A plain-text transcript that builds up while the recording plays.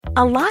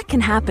A lot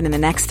can happen in the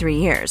next 3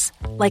 years.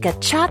 Like a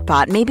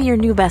chatbot may be your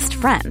new best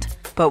friend.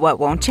 But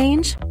what won't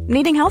change?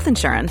 Needing health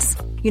insurance.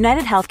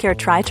 United Healthcare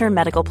Tri-Term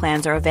Medical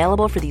Plans are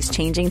available for these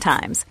changing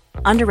times.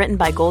 Underwritten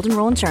by Golden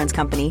Rule Insurance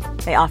Company,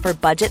 they offer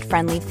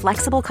budget-friendly,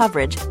 flexible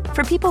coverage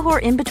for people who are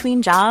in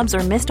between jobs or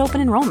missed open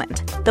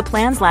enrollment. The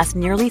plans last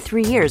nearly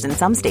 3 years in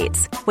some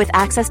states, with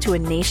access to a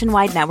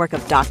nationwide network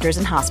of doctors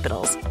and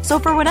hospitals. So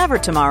for whatever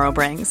tomorrow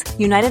brings,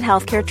 United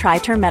Healthcare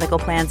Tri-Term Medical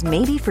Plans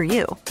may be for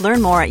you.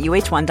 Learn more at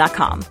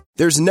uh1.com.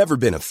 There's never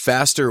been a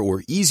faster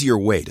or easier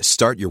way to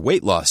start your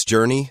weight loss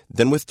journey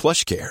than with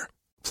PlushCare.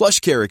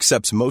 PlushCare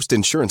accepts most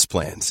insurance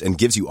plans and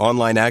gives you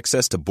online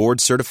access to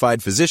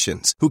board-certified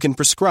physicians who can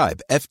prescribe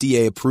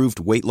FDA-approved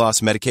weight loss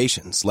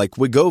medications like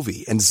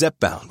Wegovy and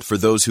Zepbound for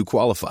those who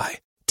qualify.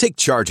 Take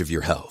charge of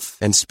your health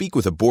and speak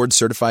with a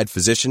board-certified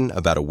physician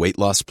about a weight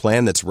loss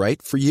plan that's right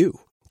for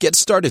you. Get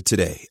started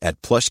today at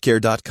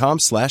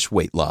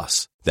plushcare.com/weight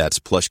loss. That's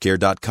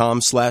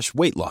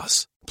plushcare.com/weight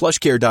loss.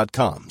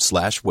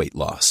 plushcare.com/weight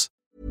loss.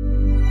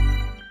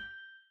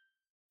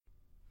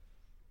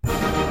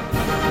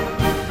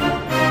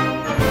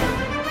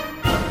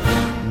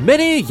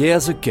 Many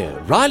years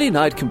ago, Riley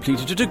Knight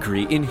completed a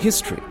degree in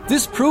history.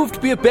 This proved to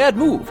be a bad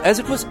move, as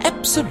it was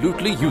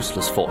absolutely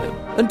useless for him.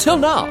 Until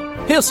now.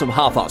 Here's some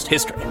half-assed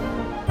history.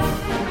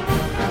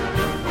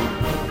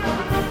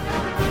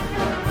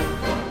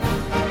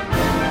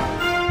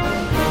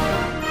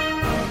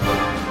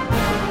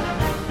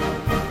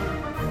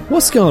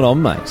 What's going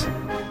on, mate?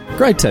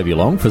 Great to have you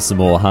along for some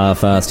more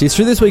half-assed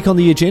history. This week on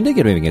the agenda,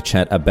 we're having a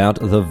chat about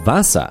the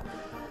Vasa.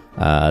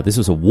 This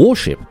was a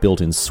warship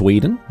built in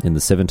Sweden in the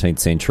 17th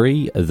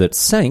century that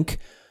sank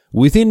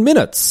within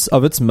minutes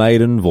of its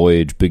maiden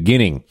voyage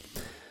beginning.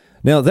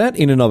 Now, that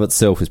in and of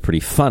itself is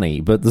pretty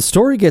funny, but the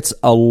story gets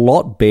a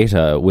lot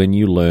better when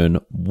you learn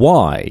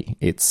why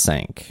it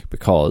sank,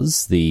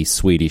 because the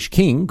Swedish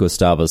king,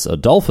 Gustavus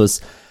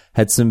Adolphus,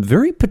 had some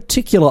very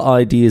particular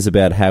ideas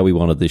about how he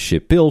wanted this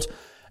ship built,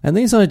 and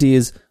these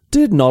ideas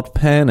did not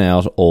pan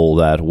out all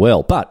that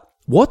well. But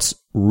what's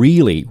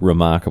really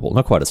remarkable,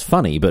 not quite as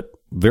funny, but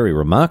very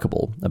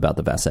remarkable about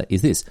the Vasa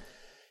is this.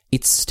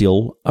 It's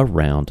still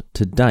around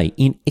today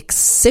in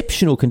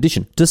exceptional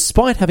condition,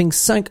 despite having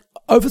sunk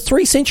over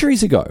 3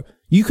 centuries ago.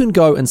 You can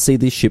go and see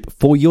this ship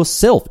for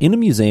yourself in a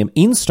museum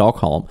in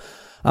Stockholm.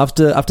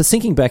 After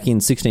sinking back in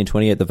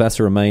 1628, the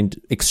Vasa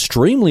remained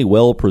extremely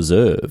well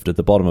preserved at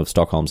the bottom of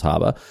Stockholm's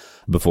harbour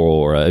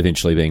before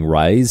eventually being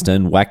raised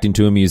and whacked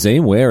into a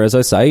museum where, as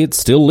I say, it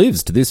still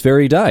lives to this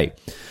very day.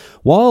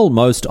 While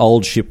most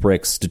old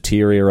shipwrecks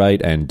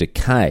deteriorate and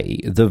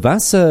decay, the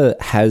Vasa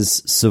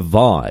has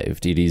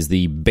survived. It is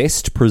the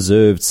best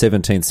preserved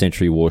 17th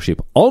century warship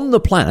on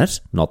the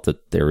planet. Not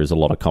that there is a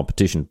lot of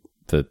competition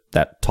for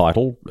that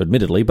title,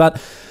 admittedly,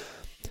 but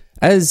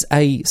as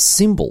a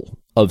symbol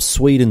of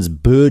Sweden's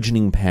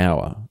burgeoning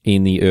power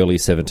in the early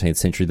 17th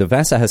century, the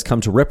Vasa has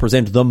come to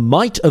represent the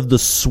might of the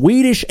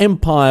Swedish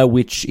Empire,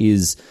 which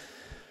is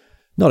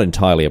not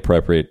entirely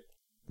appropriate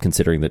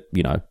considering that,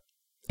 you know,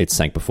 it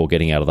sank before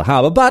getting out of the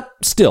harbour, but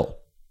still,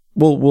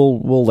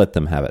 we'll let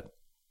them have it.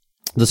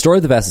 The story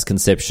of the Vasa's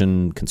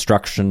conception,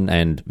 construction,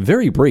 and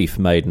very brief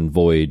maiden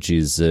voyage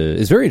is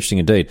very interesting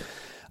indeed.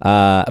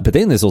 But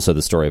then there's also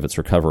the story of its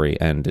recovery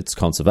and its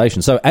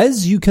conservation. So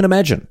as you can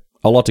imagine,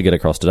 a lot to get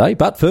across today.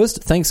 But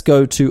first, thanks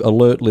go to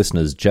alert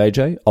listeners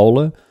JJ,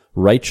 Ola,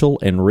 Rachel,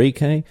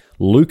 Enrique,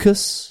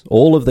 Lucas.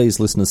 All of these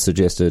listeners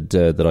suggested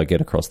that I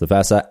get across the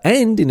Vasa.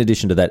 And in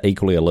addition to that,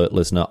 equally alert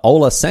listener,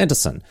 Ola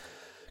Sanderson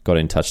got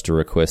in touch to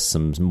request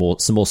some more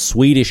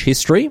Swedish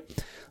history.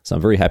 So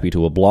I'm very happy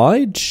to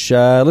oblige.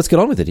 Let's get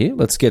on with it here.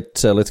 Let's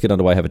get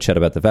underway, have a chat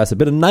about the Vasa. A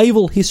bit of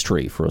naval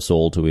history for us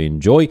all to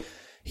enjoy.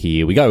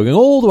 Here we go. We're going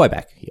all the way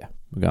back here.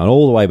 We're going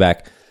all the way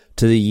back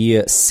to the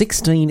year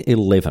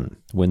 1611,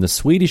 when the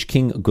Swedish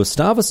king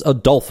Gustavus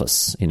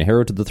Adolphus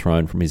inherited the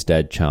throne from his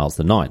dad Charles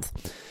IX.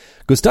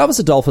 Gustavus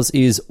Adolphus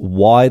is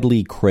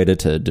widely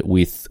credited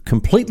with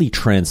completely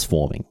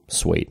transforming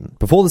Sweden.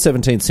 Before the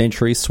 17th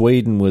century,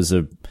 Sweden was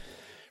a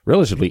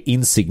relatively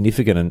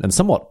insignificant and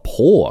somewhat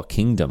poor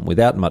kingdom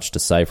without much to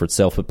say for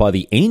itself, but by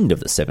the end of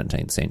the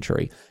 17th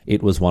century,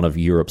 it was one of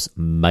Europe's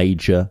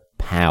major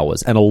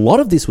powers. And a lot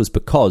of this was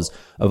because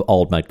of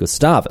old mate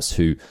Gustavus,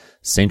 who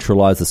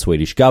centralized the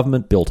Swedish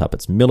government, built up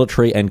its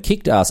military, and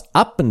kicked ass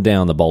up and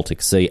down the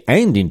Baltic Sea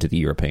and into the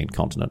European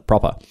continent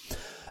proper.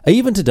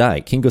 Even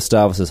today, King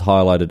Gustavus is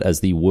highlighted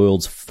as the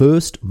world's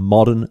first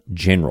modern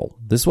general.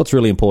 This is what's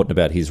really important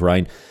about his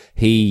reign.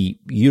 He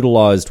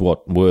utilized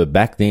what were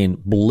back then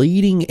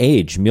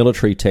bleeding-edge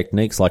military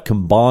techniques like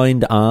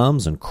combined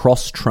arms and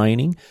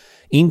cross-training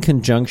in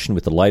conjunction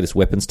with the latest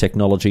weapons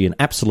technology and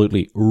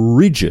absolutely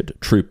rigid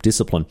troop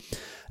discipline.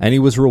 And he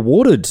was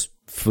rewarded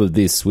for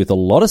this with a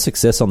lot of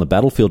success on the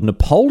battlefield.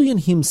 Napoleon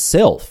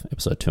himself,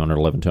 episode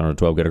 211,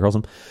 212, get across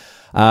him,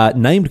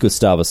 named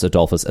Gustavus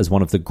Adolphus as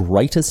one of the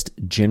greatest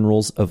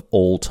generals of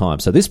all time.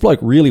 So this bloke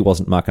really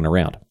wasn't mucking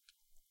around.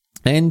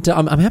 And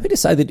I'm happy to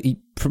say that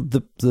from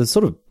the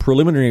sort of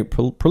preliminary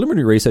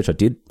research I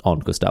did on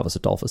Gustavus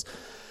Adolphus,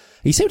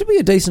 He seemed to be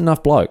a decent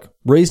enough bloke,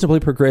 reasonably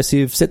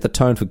progressive, set the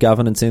tone for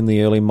governance in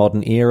the early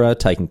modern era,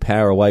 taking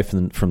power away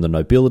from the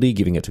nobility,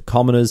 giving it to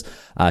commoners.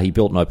 He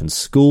built and opened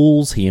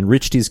schools. He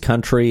enriched his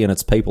country and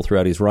its people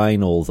throughout his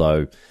reign,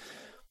 although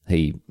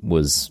he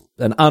was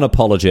an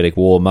unapologetic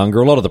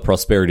warmonger. A lot of the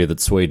prosperity that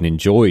Sweden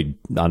enjoyed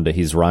under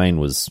his reign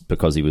was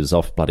because he was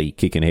off bloody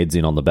kicking heads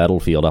in on the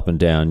battlefield up and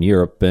down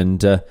Europe.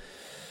 And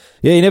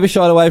yeah, he never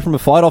shied away from a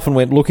fight, often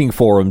went looking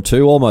for him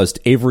too. Almost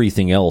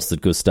everything else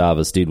that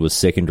Gustavus did was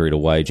secondary to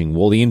waging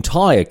war. The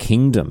entire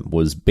kingdom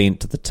was bent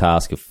to the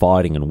task of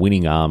fighting and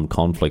winning armed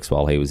conflicts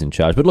while he was in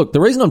charge. But look,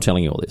 the reason I'm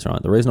telling you all this,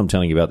 right, the reason I'm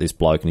telling you about this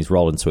bloke and his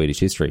role in Swedish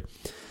history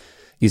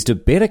is to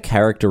better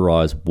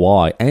characterise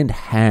why and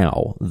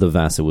how the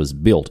Vasa was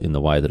built in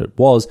the way that it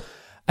was,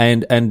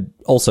 and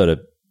also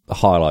to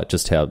highlight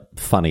just how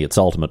funny its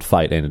ultimate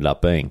fate ended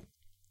up being.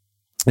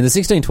 In the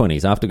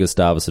 1620s, after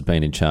Gustavus had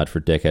been in charge for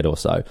a decade or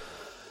so,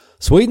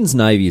 Sweden's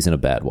navy is in a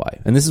bad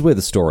way, and this is where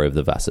the story of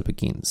the Vasa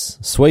begins.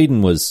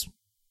 Sweden was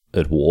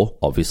at war,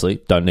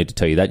 obviously. Don't need to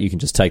tell you that. You can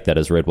just take that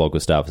as read while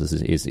Gustavus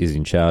is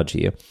in charge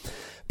here.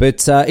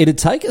 But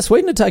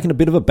Sweden had taken a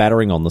bit of a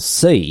battering on the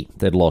sea.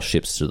 They'd lost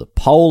ships to the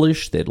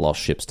Polish, they'd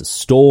lost ships to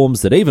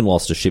storms, they'd even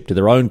lost a ship to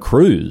their own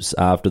crews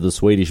after the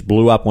Swedish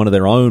blew up one of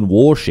their own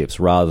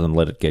warships rather than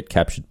let it get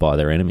captured by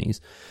their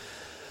enemies.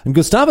 And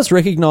Gustavus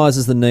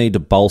recognises the need to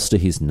bolster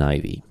his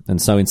navy.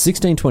 And so in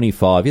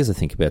 1625, he has to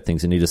think about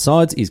things, and he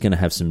decides he's going to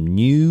have some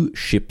new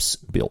ships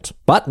built.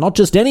 But not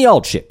just any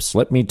old ships.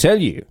 Let me tell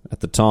you,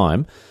 at the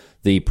time,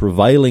 the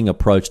prevailing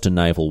approach to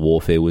naval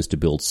warfare was to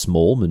build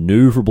small,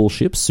 manoeuvrable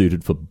ships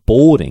suited for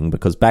boarding,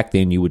 because back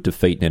then you would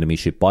defeat an enemy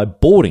ship by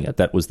boarding it.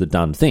 That was the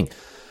done thing.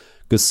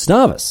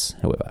 Gustavus,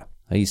 however,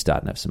 he's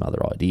starting to have some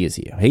other ideas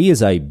here. He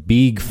is a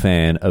big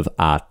fan of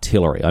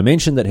artillery. I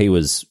mentioned that he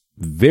was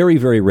very,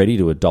 very ready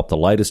to adopt the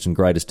latest and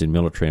greatest in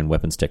military and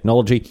weapons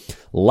technology,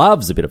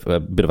 loves a bit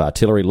of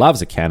artillery,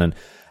 loves a cannon,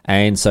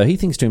 and so he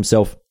thinks to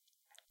himself,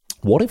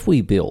 what if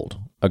we build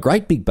a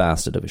great big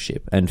bastard of a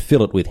ship and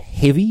fill it with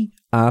heavy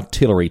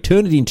artillery,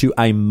 turn it into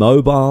a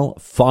mobile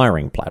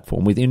firing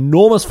platform with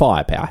enormous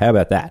firepower? How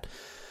about that?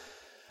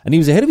 And he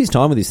was ahead of his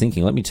time with his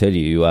thinking. Let me tell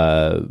you,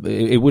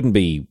 it wouldn't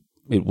be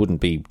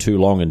too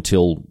long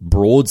until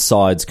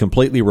broadsides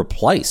completely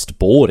replaced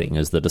boarding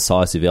as the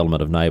decisive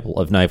element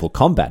of naval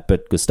combat.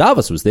 But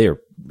Gustavus was there.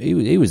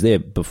 He was there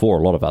before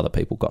a lot of other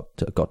people got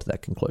to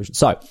that conclusion.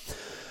 So,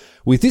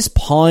 with this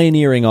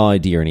pioneering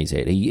idea in his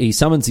head, he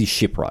summons his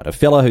shipwright, a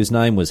fellow whose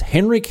name was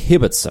Henrik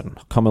Hibbertson,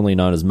 commonly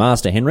known as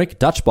Master Henrik,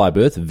 Dutch by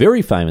birth,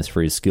 very famous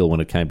for his skill when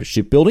it came to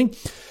shipbuilding.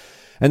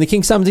 And the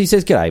king summons, he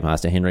says, "G'day,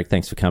 Master Henrik,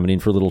 thanks for coming in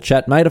for a little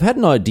chat, mate. I've had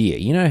an idea.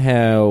 You know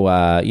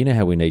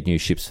how we need new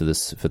ships for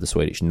the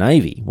Swedish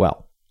Navy?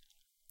 Well,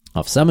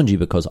 I've summoned you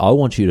because I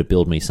want you to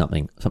build me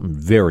something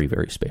very,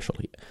 very special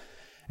here."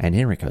 And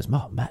Henrik goes,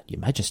 "Oh, Matt,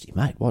 your majesty,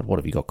 mate, what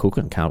have you got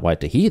cooking? Can't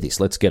wait to hear this.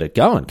 Let's get it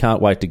going.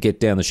 Can't wait to get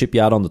down the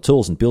shipyard on the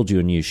tools and build you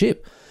a new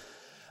ship."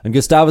 And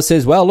Gustavus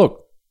says, "Well,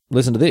 look,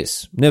 listen to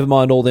this. Never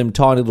mind all them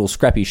tiny little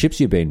scrappy ships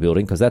you've been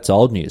building, because that's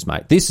old news,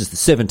 mate. This is the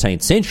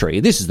 17th century.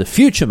 This is the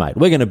future, mate.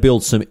 We're going to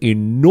build some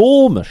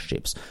enormous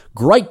ships.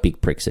 Great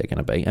big pricks they're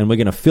going to be, and we're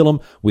going to fill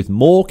them with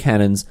more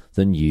cannons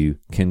than you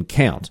can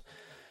count."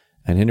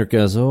 And Henrik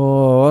goes,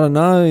 "Oh, I don't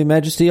know, Your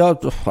Majesty. I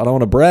don't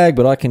want to brag,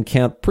 but I can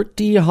count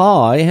pretty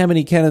high. How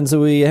many cannons are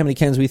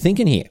we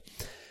thinking here?"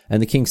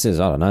 And the king says,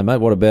 "I don't know, mate.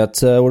 What about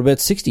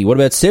 60? What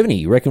about 70?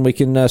 You reckon we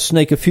can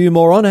sneak a few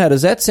more on? How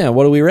does that sound?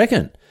 What do we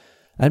reckon?"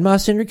 And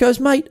Master Henrik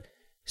goes, "Mate,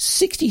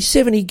 60,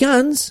 70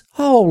 guns?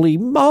 Holy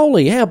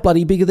moly, how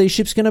bloody big are these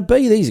ships going to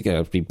be? These are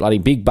going to be bloody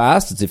big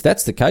bastards if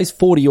that's the case,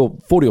 40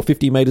 or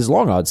 50 metres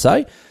long, I'd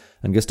say."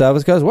 And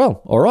Gustavus goes,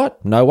 "Well, all right,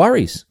 no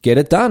worries. Get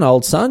it done,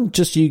 old son.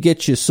 Just you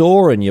get your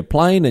saw and your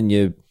plane and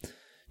your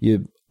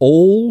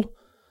awl.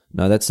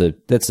 No, that's a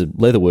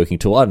leatherworking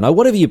tool. I don't know,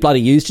 whatever you bloody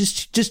use,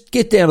 just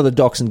get down to the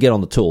docks and get on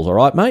the tools, all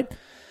right, mate?"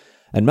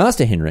 And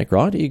Master Henrik,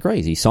 right, he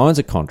agrees. He signs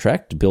a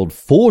contract to build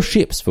 4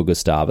 ships for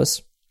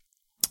Gustavus.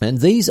 And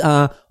these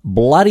are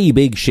bloody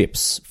big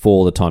ships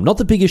for the time. Not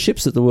the biggest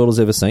ships that the world has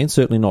ever seen,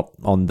 certainly not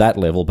on that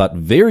level, but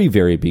very,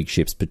 very big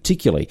ships,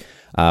 particularly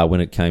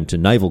when it came to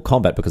naval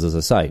combat, because, as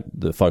I say,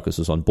 the focus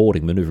was on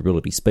boarding,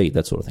 manoeuvrability, speed,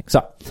 that sort of thing.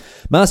 So,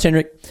 Master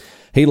Henrik,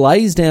 he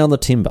lays down the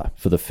timber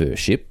for the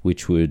first ship,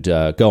 which would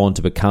go on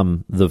to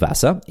become the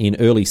Vasa in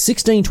early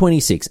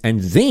 1626. And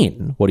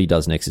then, what he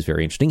does next is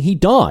very interesting. He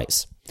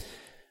dies.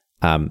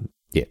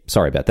 Yeah,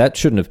 sorry about that.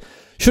 Shouldn't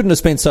have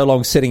spent so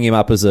long setting him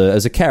up as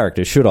a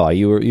character, should I?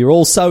 You're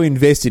all so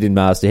invested in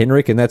Master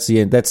Henrik, and that's the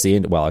end. That's the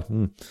end. Well,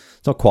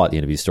 it's not quite the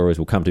end of his story, as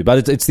we'll come to,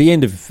 but it's the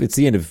end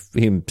of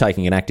him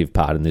taking an active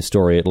part in this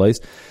story, at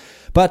least.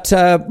 But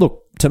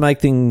look, to make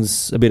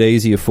things a bit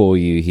easier for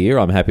you here,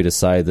 I'm happy to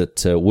say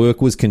that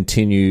work was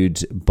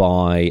continued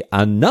by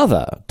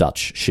another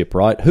Dutch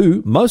shipwright,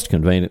 who, most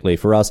conveniently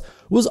for us,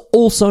 was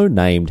also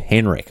named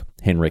Henrik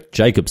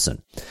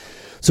Jacobsen.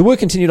 So work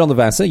continued on the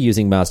Vasa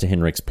using Master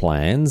Henrik's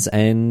plans,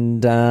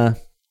 and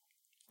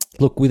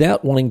look,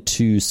 without wanting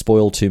to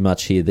spoil too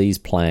much here, these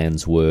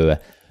plans were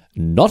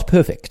Not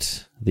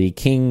perfect. The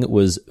king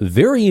was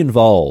very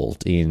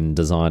involved in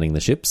designing the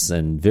ships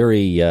and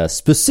very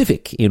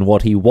specific in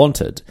what he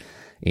wanted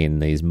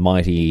in his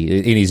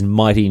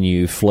mighty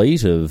new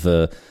fleet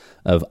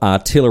of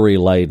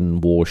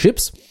artillery-laden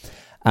warships.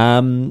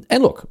 And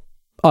look,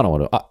 I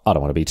don't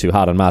want to be too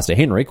hard on Master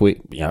Henrik. We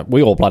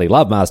all bloody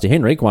love Master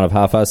Henrik, one of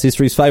half-assed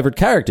history's favourite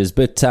characters.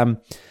 But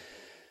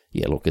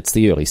yeah, look, it's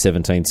the early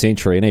 17th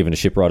century, and even a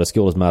shipwright as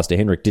skilled as Master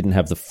Henrik didn't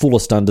have the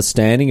fullest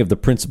understanding of the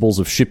principles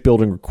of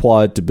shipbuilding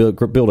required to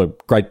build a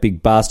great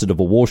big bastard of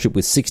a warship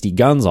with 60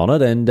 guns on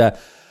it. And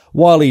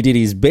while he did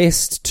his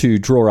best to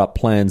draw up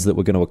plans that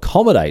were going to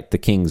accommodate the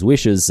king's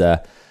wishes,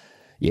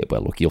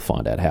 you'll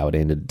find out how it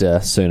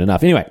ended soon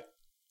enough. Anyway,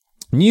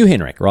 new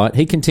Henrik, right?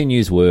 He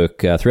continues work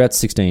throughout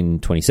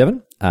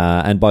 1627,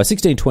 and by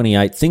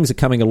 1628, things are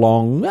coming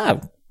along,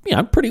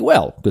 pretty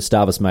well.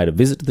 Gustavus made a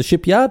visit to the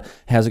shipyard.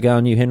 How's it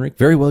going, new Henrik?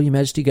 Very well, Your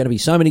Majesty. Going to be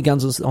so many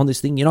guns on this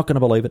thing, you're not going to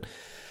believe it.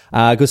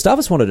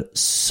 Gustavus wanted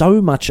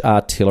so much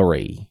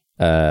artillery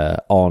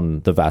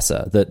on the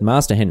Vasa that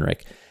Master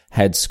Henrik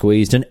had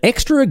squeezed an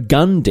extra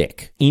gun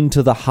deck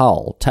into the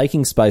hull,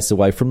 taking space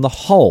away from the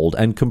hold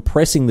and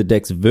compressing the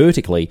decks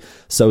vertically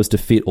so as to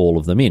fit all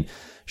of them in.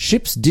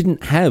 Ships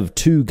didn't have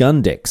 2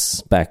 gun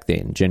decks back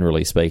then,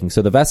 generally speaking,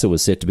 so the Vasa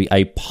was set to be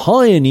a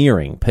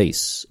pioneering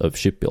piece of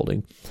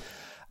shipbuilding.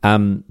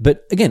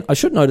 But again, I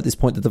should note at this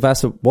point that the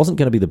Vasa wasn't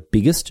going to be the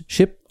biggest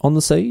ship on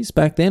the seas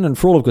back then, and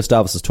for all of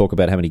Gustavus's talk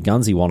about how many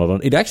guns he wanted on,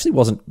 it actually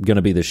wasn't going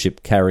to be the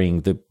ship carrying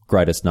the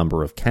greatest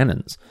number of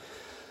cannons.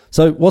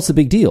 So what's the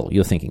big deal?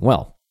 You're thinking,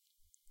 well,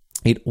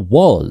 it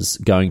was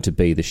going to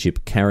be the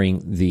ship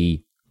carrying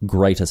the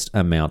greatest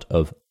amount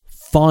of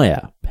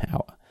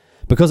firepower,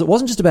 because it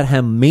wasn't just about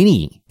how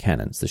many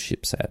cannons the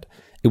ships had.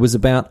 It was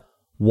about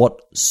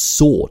what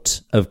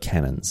sort of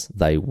cannons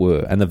they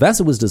were. And the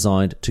Vasa was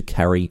designed to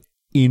carry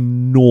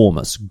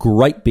enormous,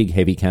 great big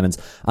heavy cannons,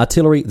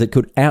 artillery that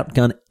could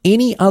outgun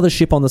any other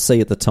ship on the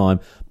sea at the time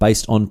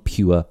based on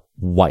pure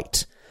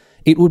weight.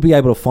 It would be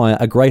able to fire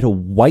a greater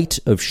weight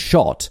of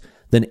shot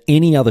than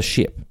any other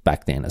ship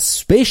back then,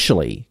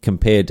 especially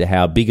compared to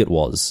how big it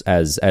was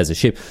as a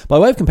ship. By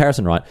way of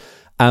comparison, right,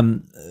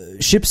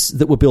 ships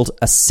that were built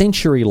a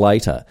century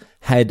later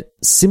had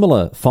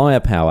similar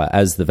firepower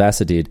as the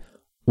Vasa did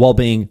while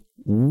being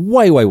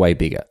way, way, way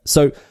bigger.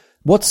 So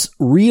what's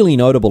really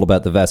notable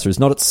about the Vasa is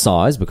not its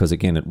size, because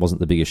again, it wasn't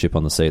the biggest ship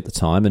on the sea at the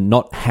time, and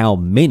not how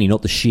many,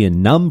 not the sheer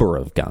number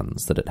of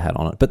guns that it had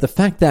on it, but the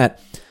fact that,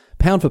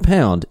 pound for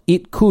pound,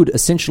 it could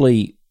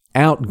essentially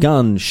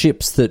outgun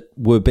ships that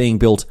were being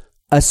built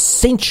a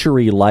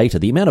century later.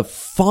 The amount of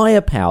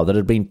firepower that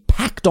had been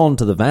packed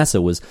onto the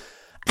Vasa was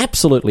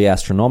absolutely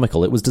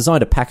astronomical. It was designed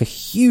to pack a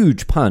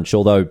huge punch,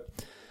 although,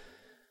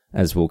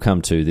 as we'll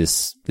come to,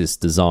 this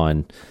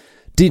design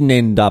didn't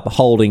end up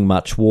holding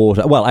much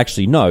water. Well,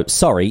 actually, no,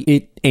 sorry.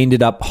 It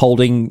ended up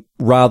holding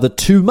rather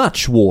too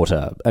much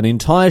water, an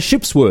entire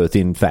ship's worth,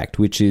 in fact,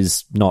 which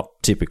is not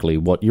typically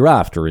what you're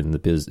after in the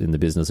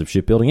business of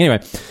shipbuilding.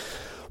 Anyway,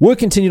 work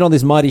continued on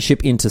this mighty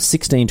ship into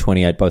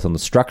 1628, both on the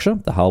structure,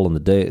 the hull and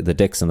the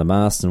decks and the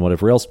masts and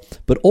whatever else,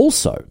 but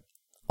also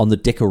on the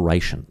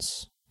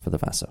decorations for the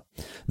Vasa.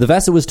 The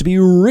Vasa was to be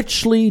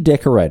richly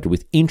decorated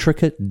with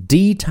intricate,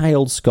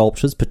 detailed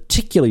sculptures,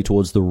 particularly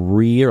towards the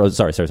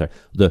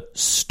the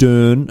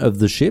stern of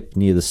the ship,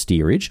 near the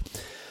steerage.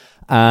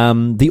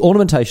 The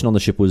ornamentation on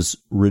the ship was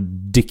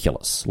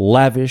ridiculous,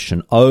 lavish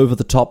and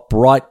over-the-top,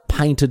 bright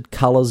painted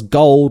colours,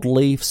 gold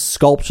leaf,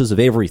 sculptures of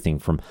everything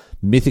from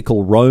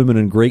mythical Roman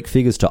and Greek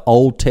figures to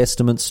Old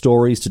Testament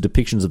stories to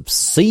depictions of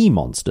sea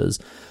monsters.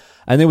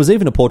 And there was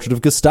even a portrait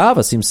of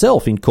Gustavus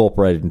himself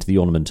incorporated into the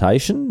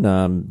ornamentation.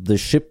 The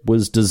ship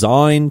was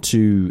designed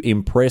to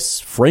impress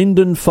friend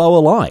and foe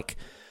alike.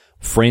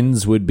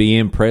 Friends would be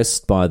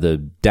impressed by the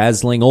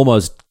dazzling,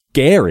 almost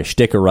garish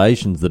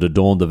decorations that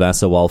adorned the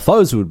Vasa, while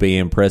foes would be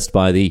impressed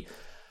by the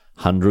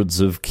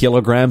hundreds of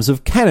kilograms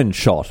of cannon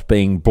shot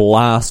being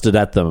blasted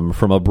at them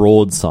from a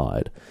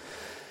broadside.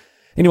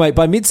 Anyway,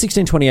 by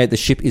mid-1628, the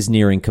ship is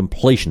nearing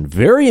completion.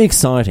 Very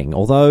exciting,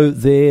 although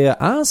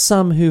there are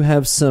some who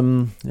have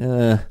some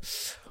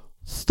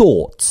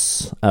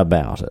thoughts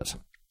about it.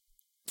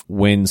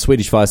 When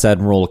Swedish Vice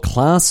Admiral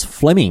Claes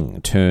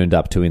Fleming turned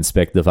up to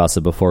inspect the Vasa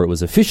before it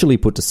was officially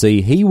put to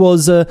sea, he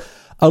was a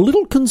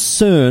little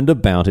concerned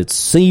about its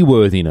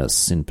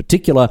seaworthiness, in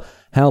particular,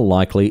 how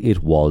likely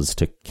it was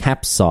to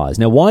capsize.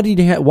 Now, why did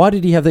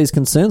he have these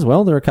concerns?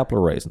 Well, there are a couple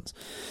of reasons.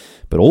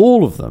 But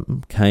all of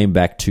them came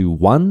back to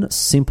one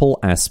simple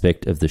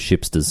aspect of the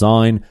ship's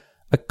design,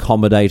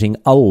 accommodating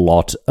a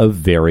lot of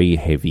very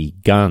heavy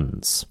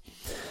guns.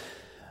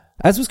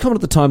 As was common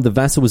at the time, the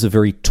Vasa was a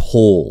very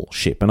tall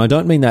ship, and I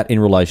don't mean that in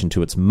relation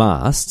to its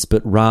masts,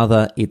 but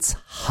rather its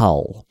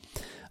hull.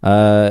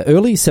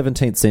 Early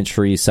 17th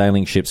century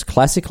sailing ships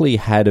classically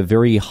had a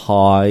very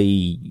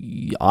high,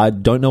 I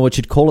don't know what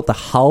you'd call it, the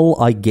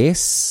hull, I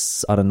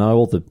guess. I don't know,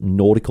 all the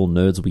nautical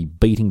nerds will be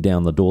beating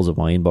down the doors of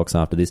my inbox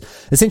after this.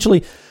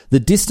 Essentially, the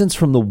distance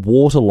from the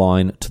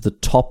waterline to the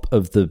top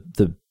of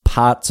the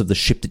parts of the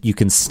ship that you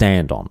can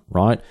stand on,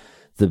 right?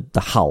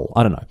 the hull.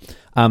 I don't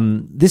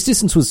know. This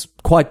distance was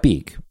quite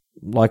big.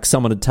 Like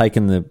someone had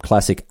taken the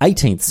classic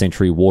 18th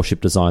century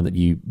warship design that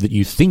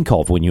you think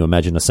of when you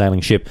imagine a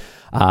sailing ship,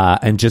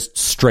 and just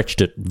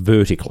stretched it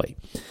vertically.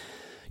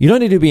 You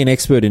don't need to be an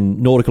expert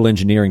in nautical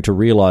engineering to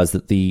realize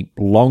that the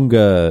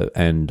longer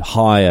and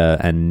higher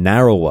and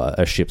narrower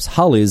a ship's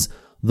hull is,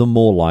 the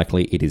more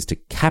likely it is to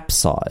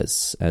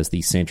capsize, as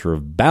the center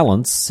of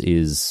balance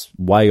is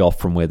way off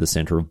from where the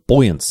center of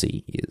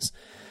buoyancy is.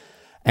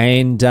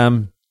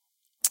 And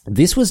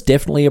this was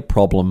definitely a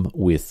problem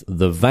with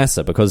the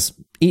Vasa, because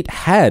it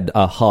had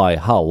a high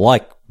hull,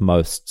 like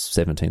most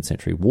 17th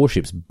century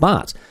warships,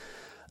 but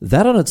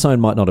that on its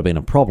own might not have been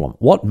a problem.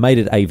 What made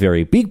it a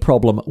very big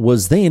problem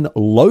was then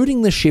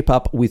loading the ship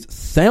up with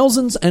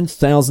thousands and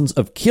thousands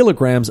of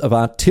kilograms of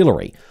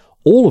artillery,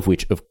 all of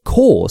which, of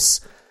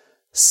course,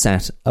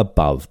 sat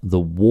above the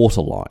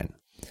waterline.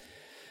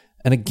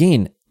 And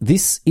again,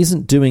 this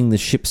isn't doing the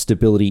ship's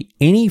stability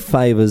any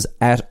favours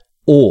at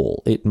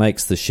all. It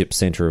makes the ship's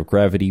centre of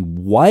gravity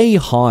way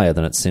higher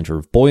than its centre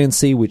of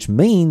buoyancy, which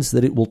means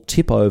that it will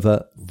tip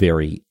over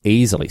very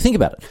easily. Think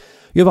about it.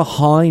 You have a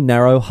high,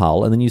 narrow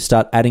hull, and then you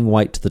start adding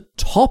weight to the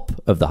top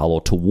of the hull,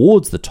 or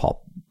towards the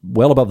top,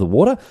 well above the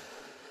water.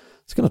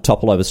 It's going to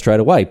topple over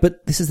straight away.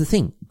 But this is the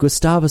thing.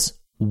 Gustavus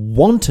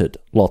wanted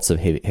lots of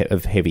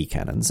heavy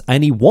cannons,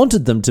 and he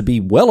wanted them to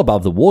be well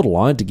above the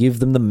waterline to give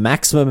them the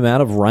maximum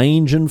amount of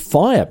range and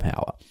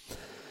firepower.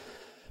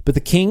 But the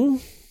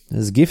king,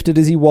 as gifted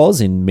as he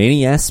was in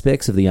many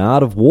aspects of the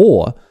art of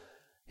war,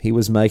 he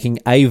was making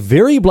a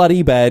very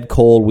bloody bad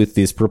call with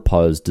this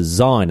proposed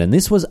design, and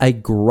this was a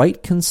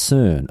great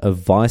concern of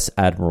Vice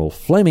Admiral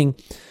Fleming,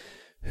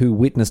 who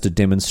witnessed a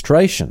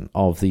demonstration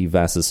of the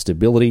Vasa's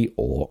stability,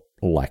 or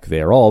lack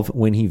thereof,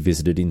 when he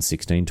visited in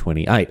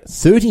 1628.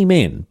 30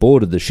 men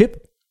boarded the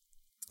ship,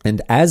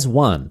 and as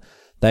one,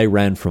 they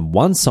ran from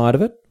one side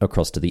of it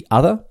across to the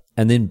other,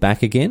 and then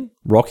back again,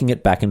 rocking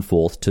it back and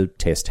forth to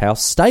test how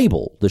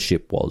stable the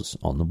ship was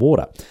on the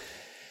water.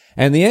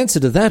 And the answer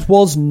to that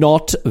was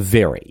not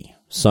very.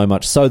 So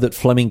much so that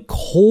Fleming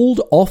called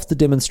off the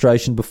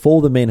demonstration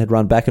before the men had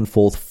run back and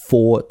forth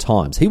 4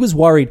 times. He was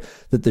worried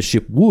that the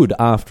ship would,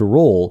 after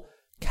all,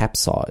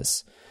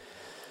 capsize.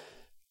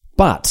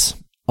 But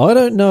I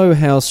don't know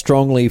how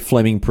strongly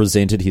Fleming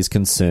presented his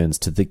concerns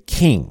to the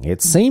king.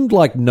 It seemed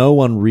like no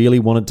one really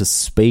wanted to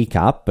speak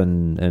up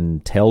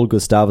and tell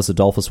Gustavus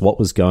Adolphus what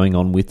was going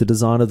on with the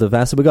design of the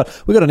Vasa. We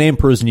got an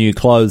emperor's new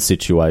clothes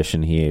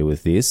situation here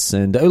with this.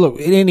 And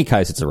look, in any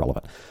case, it's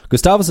irrelevant.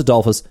 Gustavus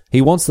Adolphus,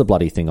 he wants the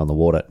bloody thing on the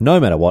water,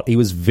 no matter what. He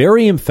was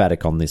very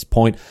emphatic on this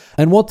point.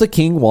 And what the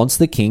king wants,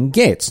 the king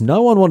gets.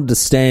 No one wanted to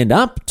stand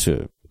up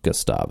to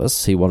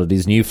Gustavus. He wanted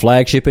his new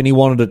flagship, and he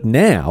wanted it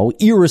now,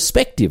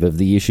 irrespective of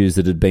the issues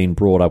that had been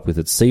brought up with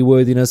its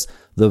seaworthiness.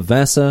 The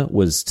Vasa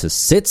was to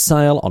set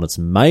sail on its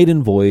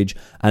maiden voyage,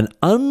 an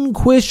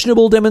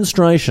unquestionable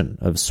demonstration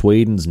of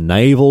Sweden's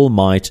naval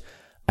might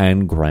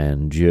and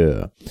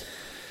grandeur.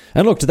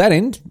 And look, to that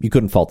end, you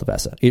couldn't fault the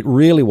Vasa. It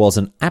really was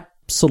an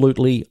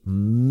absolutely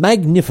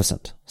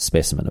magnificent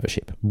specimen of a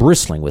ship,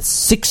 bristling with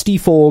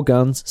 64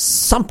 guns,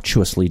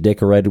 sumptuously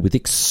decorated with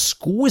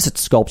exquisite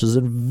sculptures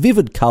and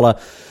vivid colour.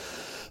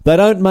 They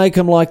don't make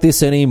them like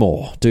this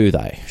anymore, do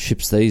they?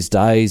 Ships these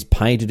days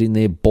painted in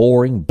their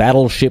boring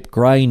battleship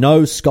grey,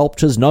 no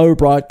sculptures, no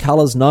bright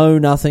colours, no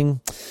nothing.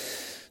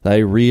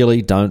 They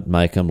really don't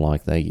make them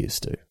like they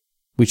used to,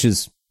 which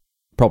is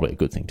probably a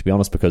good thing, to be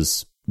honest,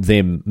 because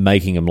them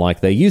making them like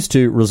they used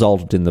to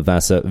resulted in the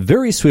Vasa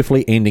very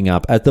swiftly ending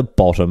up at the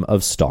bottom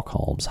of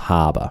Stockholm's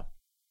harbour.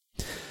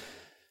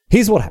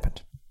 Here's what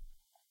happened.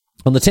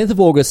 On the 10th of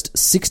August,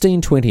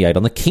 1628,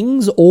 on the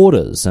King's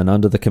orders and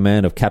under the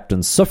command of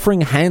Captain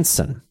Suffring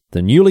Hansen,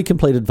 the newly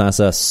completed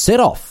Vasa set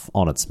off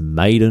on its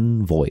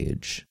maiden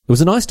voyage. It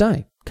was a nice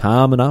day,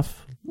 calm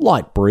enough,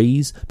 light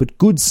breeze, but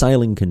good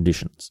sailing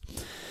conditions.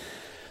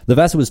 The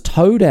Vasa was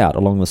towed out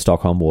along the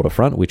Stockholm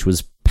waterfront, which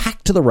was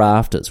packed to the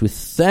rafters with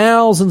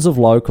thousands of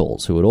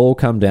locals who had all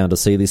come down to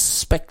see this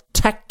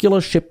spectacular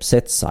ship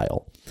set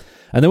sail.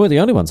 And they weren't the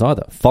only ones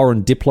either.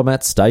 Foreign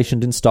diplomats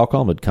stationed in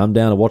Stockholm had come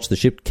down to watch the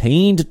ship,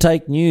 keen to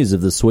take news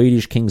of the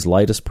Swedish king's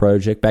latest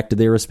project back to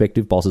their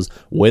respective bosses,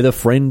 whether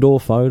friend or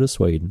foe to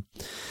Sweden.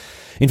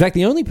 In fact,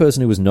 the only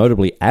person who was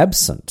notably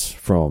absent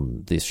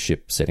from this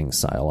ship setting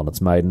sail on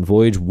its maiden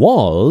voyage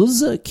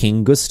was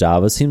King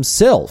Gustavus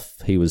himself.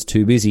 He was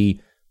too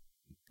busy,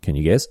 can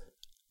you guess?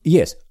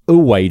 Yes,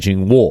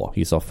 waging war.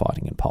 He's off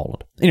fighting in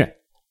Poland. Anyway,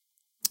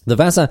 the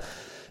Vasa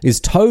is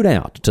towed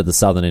out to the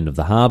southern end of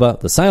the harbour,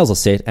 the sails are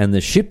set, and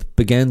the ship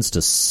begins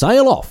to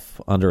sail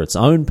off under its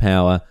own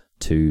power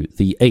to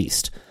the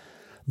east.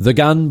 The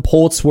gun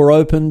ports were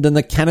opened and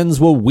the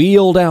cannons were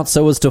wheeled out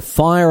so as to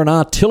fire an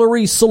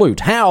artillery salute.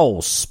 How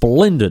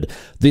splendid!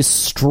 This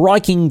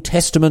striking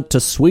testament to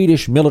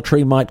Swedish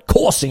military might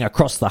coursing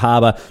across the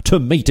harbour to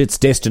meet its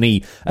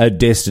destiny, a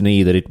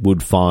destiny that it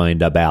would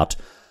find about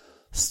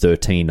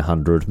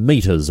 1,300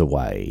 metres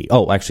away.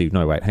 Oh, actually,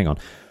 no, wait, hang on.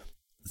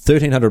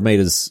 1,300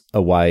 metres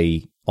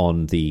away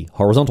on the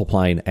horizontal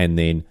plane and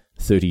then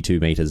 32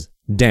 metres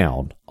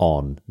down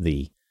on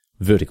the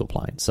vertical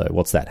plane. So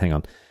what's that? Hang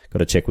on. Got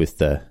to check with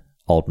the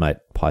old mate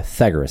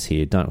Pythagoras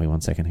here, don't we?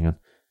 1 second, hang on.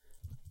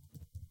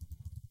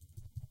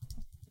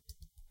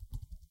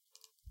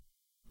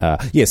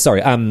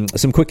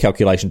 Some quick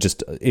calculation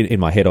just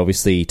in my head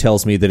obviously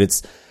tells me that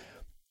it's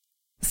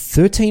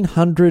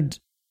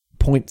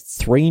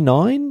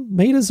 1,300.39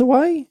 meters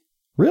away?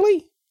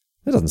 Really?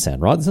 That doesn't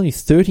sound right. There's only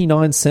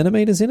 39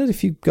 centimeters in it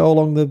if you go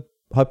along the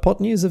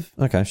hypotenuse of...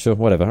 Okay, sure,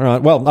 whatever. All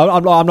right, well,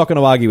 I'm not going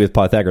to argue with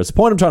Pythagoras. The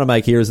point I'm trying to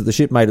make here is that the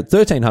ship made it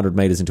 1,300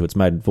 meters into its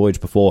maiden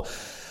voyage before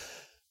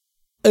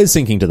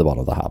sinking to the bottom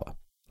of the harbour.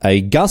 A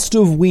gust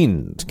of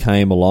wind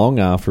came along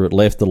after it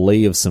left the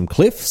lee of some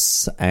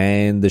cliffs,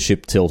 and the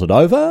ship tilted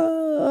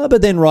over,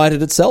 but then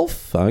righted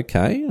itself.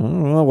 Okay,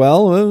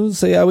 well, we'll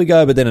see how we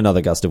go. But then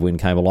another gust of wind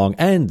came along,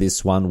 and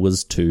this one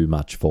was too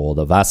much for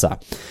the Vasa.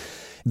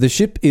 The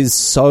ship is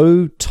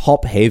so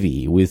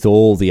top-heavy with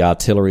all the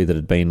artillery that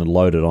had been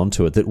loaded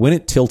onto it that when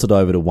it tilted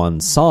over to one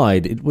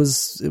side, it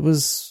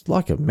was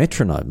like a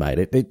metronome,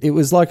 mate. It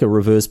was like a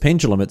reverse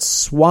pendulum. It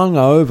swung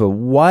over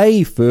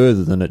way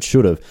further than it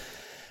should have,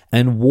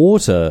 and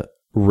water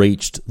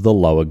reached the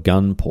lower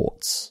gun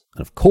ports.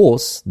 And of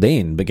course,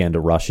 then began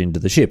to rush into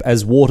the ship.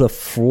 As water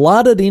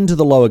flooded into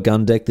the lower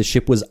gun deck, the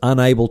ship was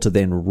unable to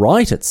then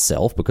right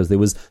itself because there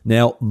was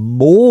now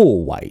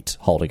more weight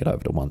holding it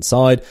over to one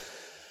side.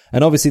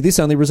 And obviously this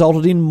only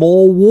resulted in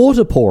more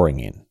water pouring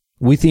in.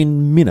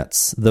 Within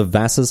minutes, the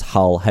Vasa's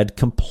hull had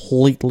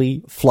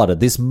completely flooded.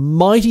 This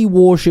mighty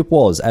warship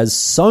was, as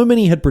so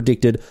many had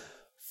predicted,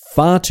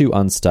 far too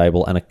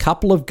unstable, and a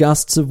couple of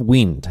gusts of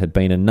wind had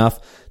been enough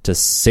to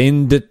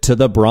send it to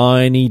the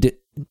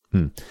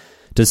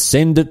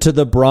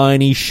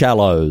briny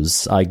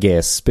shallows, I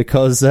guess,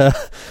 because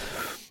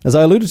as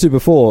I alluded to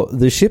before,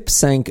 the ship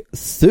sank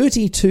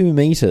 32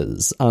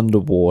 meters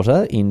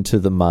underwater into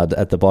the mud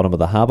at the bottom of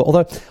the harbour.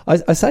 Although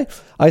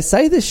I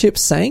say the ship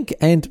sank,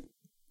 and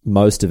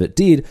most of it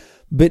did,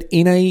 but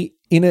in a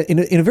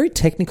very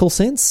technical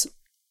sense,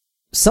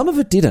 some of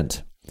it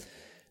didn't.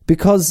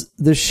 Because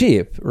the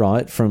ship,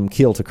 right, from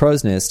keel to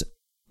crow's nest,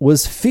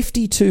 was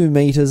 52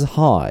 metres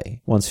high,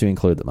 once you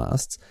include the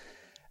masts,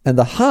 and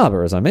the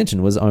harbour, as I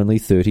mentioned, was only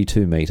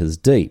 32 metres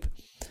deep.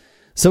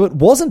 So it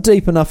wasn't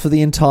deep enough for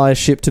the entire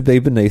ship to be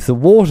beneath the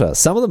water.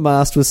 Some of the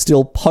mast was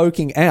still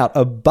poking out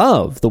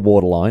above the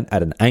waterline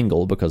at an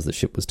angle, because the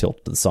ship was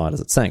tilted to the side as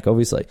it sank,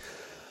 obviously.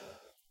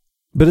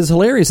 But as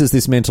hilarious as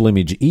this mental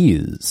image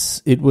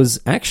is, it was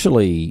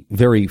actually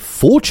very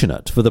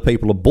fortunate for the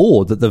people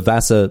aboard that the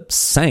Vasa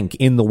sank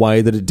in the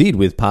way that it did,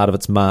 with part of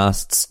its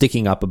mast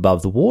sticking up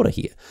above the water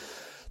here.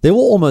 There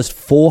were almost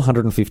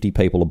 450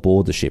 people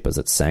aboard the ship as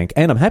it sank,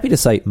 and I'm happy to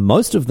say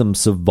most of them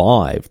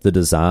survived the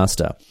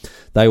disaster.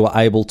 They were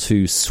able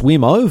to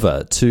swim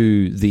over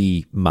to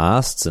the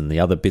masts and the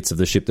other bits of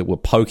the ship that were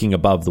poking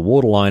above the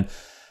waterline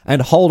and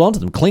hold on to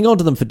them, cling on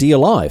to them for dear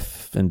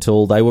life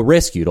until they were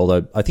rescued,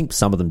 although I think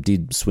some of them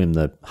did swim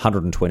the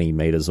 120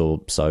 metres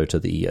or so to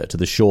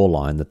the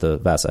shoreline that the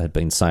Vasa had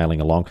been sailing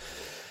along.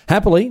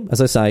 Happily,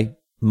 as I say,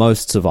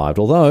 most survived,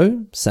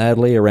 although,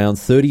 sadly, around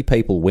 30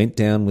 people went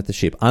down with the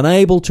ship,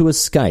 unable to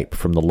escape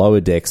from the lower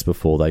decks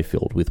before they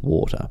filled with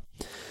water.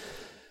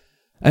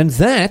 And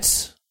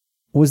that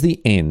was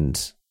the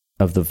end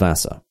of the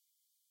Vasa,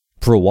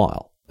 for a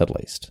while at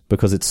least,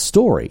 because its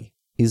story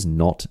is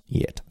not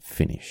yet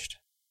finished.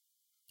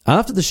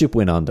 After the ship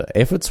went under,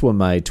 efforts were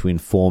made to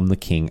inform the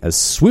king as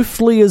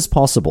swiftly as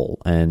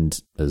possible, and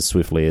as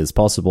swiftly as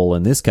possible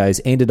in this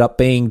case ended up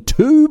being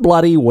 2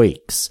 bloody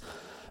weeks.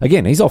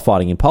 Again, he's off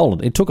fighting in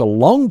Poland. It took a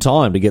long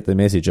time to get the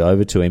message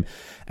over to him,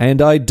 and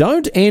I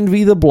don't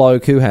envy the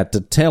bloke who had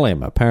to tell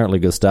him. Apparently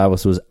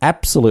Gustavus was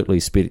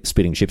absolutely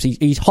spitting ships.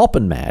 He's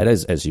hopping mad,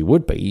 as you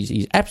would be.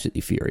 He's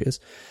absolutely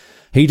furious.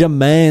 He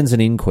demands an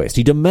inquest.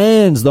 He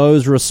demands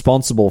those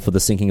responsible for the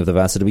sinking of the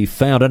Vasa to be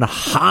found and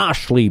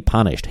harshly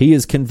punished. He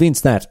is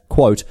convinced that,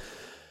 quote,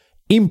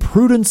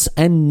 imprudence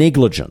and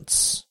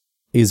negligence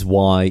is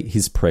why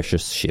his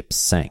precious ship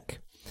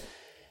sank.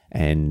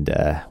 And,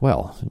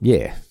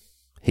 yeah,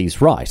 he's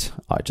right.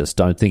 I just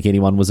don't think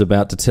anyone was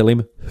about to tell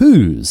him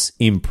whose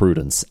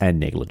imprudence and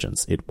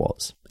negligence it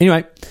was.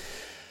 Anyway,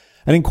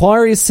 an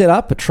inquiry is set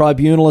up, a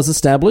tribunal is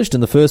established,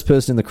 and the first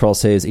person in the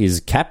crosshairs is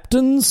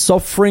Captain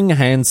Sofring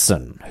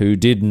Hansen, who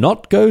did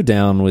not go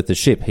down with the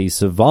ship. He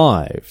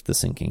survived the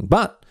sinking,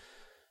 but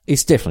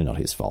it's definitely not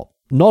his fault.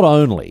 Not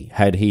only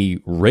had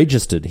he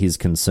registered his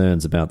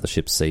concerns about the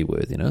ship's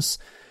seaworthiness,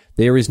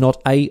 there is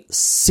not a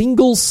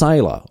single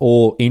sailor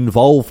or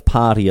involved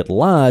party at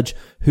large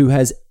who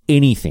has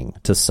anything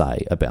to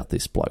say about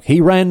this bloke. He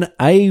ran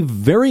a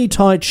very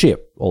tight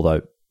ship,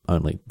 although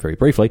only very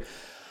briefly,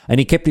 and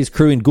he kept his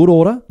crew in good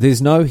order.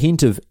 There's no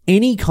hint of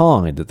any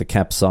kind that the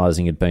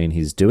capsizing had been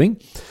his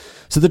doing.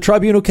 So the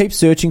tribunal keeps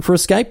searching for a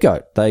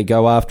scapegoat. They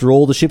go after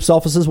all the ship's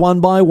officers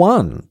one by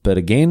one. But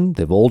again,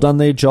 they've all done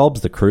their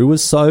jobs. The crew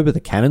was sober,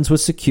 the cannons were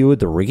secured,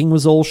 the rigging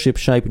was all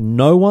shipshape.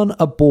 No one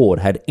aboard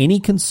had any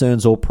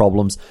concerns or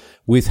problems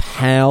with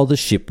how the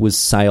ship was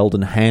sailed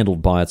and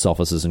handled by its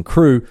officers and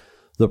crew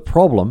The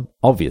problem,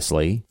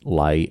 obviously,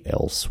 lay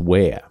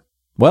elsewhere.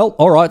 Well,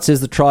 all right,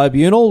 says the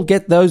tribunal,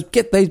 get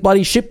these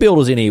bloody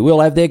shipbuilders in here.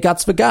 We'll have their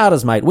guts for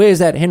garters, mate. Where's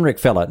that Henrik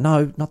fella?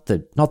 No, not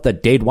the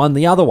dead one,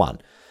 the other one.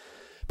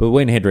 But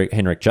when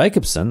Henrik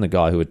Jacobson, the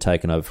guy who had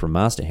taken over from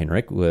Master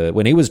Henrik,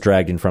 when he was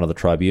dragged in front of the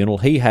tribunal,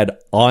 he had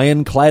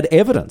ironclad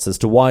evidence as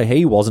to why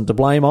he wasn't to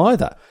blame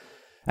either.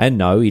 And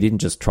no, he didn't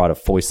just try to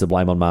foist the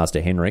blame on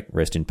Master Henrik,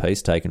 rest in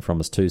peace, taken from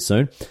us too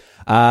soon.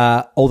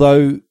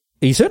 Although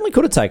he certainly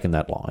could have taken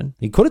that line.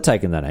 He could have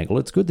taken that angle.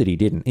 It's good that he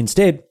didn't.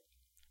 Instead,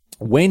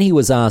 when he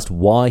was asked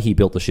why he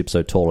built the ship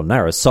so tall and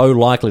narrow, so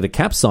likely to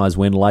capsize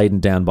when laden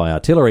down by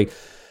artillery,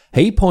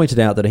 he pointed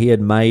out that he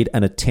had made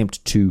an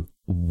attempt to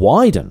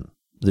widen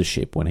the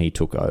ship when he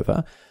took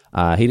over.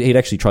 He'd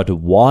actually tried to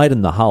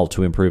widen the hull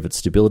to improve its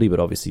stability, but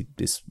obviously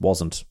this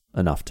wasn't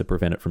enough to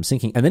prevent it from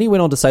sinking. And then he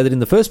went on to say that in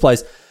the first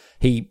place,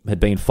 he had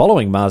been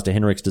following Master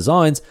Henrik's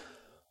designs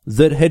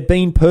that had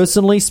been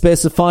personally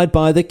specified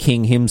by the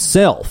king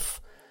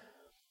himself.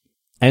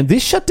 And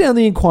this shut down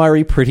the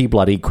inquiry pretty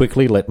bloody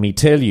quickly, let me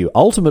tell you.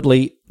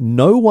 Ultimately,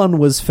 no one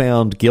was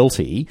found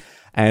guilty,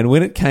 and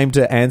when it came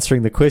to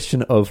answering the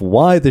question of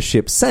why the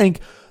ship sank,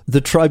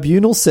 the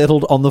tribunal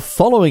settled on the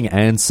following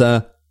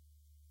answer: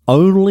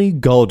 only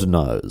God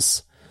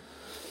knows.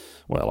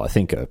 Well, I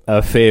think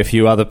a fair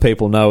few other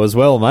people know as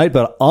well, mate,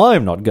 but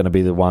I'm not going to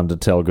be the one to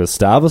tell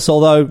Gustavus,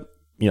 although,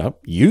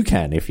 you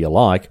can if you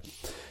like.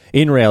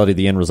 In reality,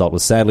 the end result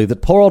was sadly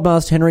that poor old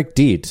Master Henrik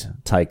did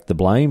take the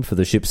blame for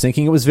the ship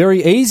sinking. It was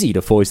very easy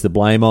to foist the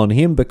blame on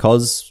him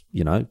because,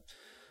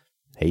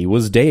 he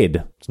was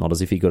dead. It's not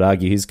as if he could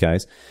argue his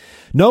case.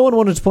 No one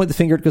wanted to point the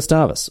finger at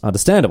Gustavus.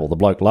 Understandable, the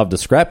bloke loved a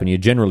scrap and you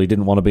generally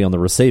didn't want to be on the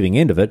receiving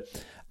end of it.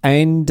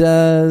 And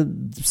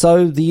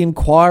so the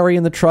inquiry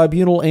and the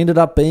tribunal ended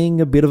up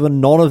being a bit of a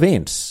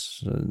non-event,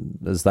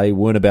 as they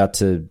weren't about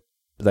to...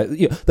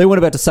 They weren't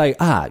about to say,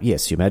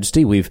 yes, Your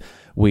Majesty, we've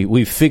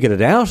figured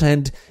it out,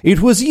 and it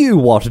was you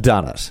what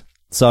done it.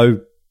 So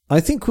I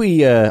think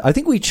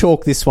we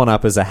chalk this one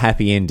up as a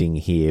happy ending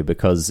here,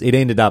 because it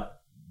ended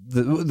up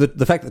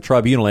the fact that the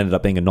tribunal ended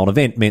up being a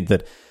non-event meant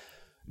that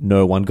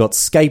no one got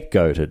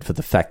scapegoated for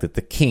the fact that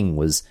the king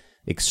was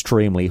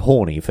extremely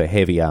horny for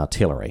heavy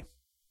artillery.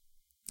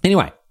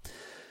 Anyway,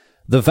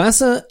 the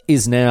Vasa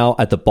is now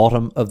at the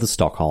bottom of the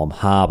Stockholm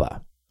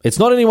harbour. It's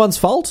not anyone's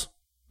fault,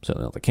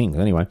 certainly not the king's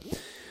anyway.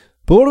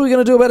 But what are we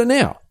going to do about it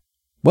now?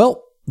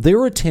 Well, there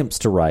were attempts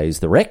to raise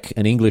the wreck.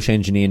 An English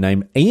engineer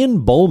named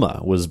Ian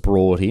Bulmer was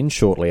brought in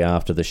shortly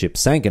after the ship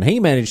sank, and he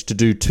managed to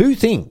do two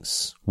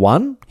things.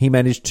 One, he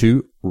managed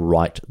to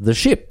right the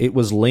ship. It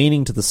was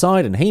leaning to the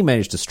side, and he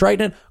managed to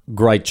straighten it.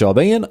 Great job,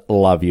 Ian.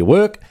 Love your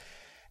work.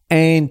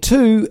 And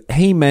two,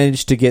 he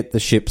managed to get the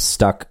ship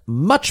stuck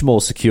much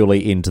more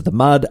securely into the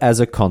mud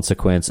as a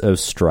consequence of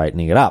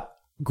straightening it up.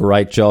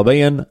 Great job,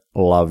 Ian.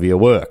 Love your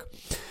work.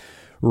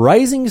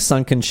 Raising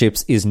sunken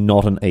ships is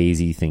not an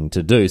easy thing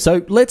to do,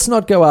 so let's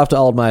not go after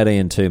old mate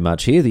Ian too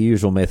much here. The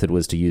usual method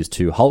was to use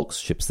two hulks,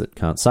 ships that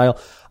can't sail,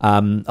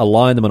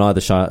 align them on either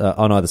side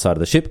of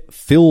the ship,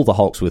 fill the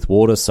hulks with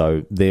water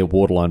so their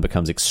waterline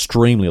becomes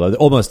extremely low,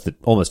 almost to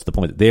the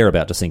point that they're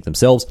about to sink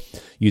themselves.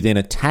 You then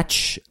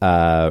attach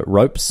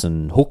ropes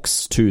and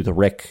hooks to the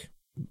wreck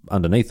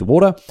underneath the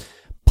water,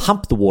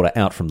 pump the water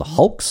out from the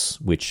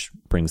hulks, which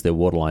brings their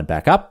waterline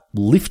back up,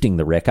 lifting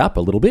the wreck up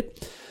a little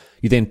bit.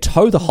 You then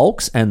tow the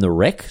hulks and the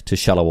wreck to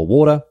shallower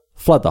water,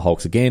 flood the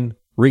hulks again,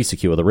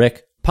 re-secure the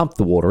wreck, pump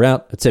the water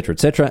out,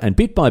 etc., and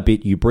bit by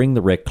bit you bring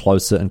the wreck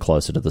closer and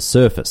closer to the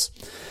surface.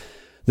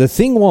 The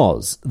thing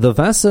was, the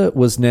Vasa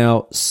was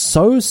now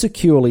so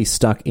securely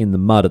stuck in the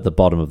mud at the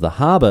bottom of the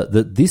harbour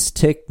that this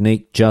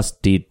technique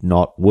just did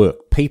not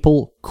work.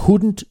 People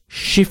couldn't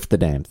shift the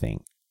damn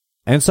thing.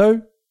 And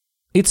so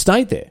it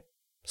stayed there,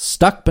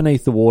 stuck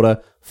beneath the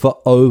water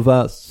for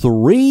over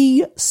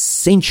 3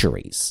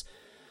 centuries.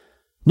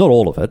 Not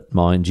all of it,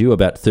 mind you.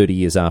 About 30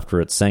 years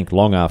after it sank,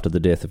 long after the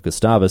death of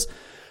Gustavus,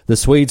 the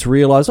Swedes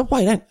realised,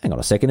 hang on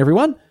a second,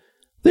 everyone.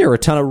 There are a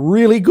ton of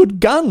really good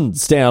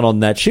guns down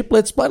on that ship.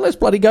 Let's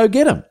bloody go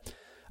get them.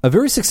 A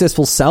very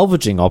successful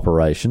salvaging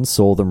operation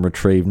saw them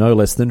retrieve no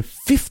less than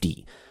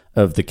 50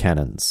 of the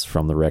cannons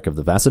from the wreck of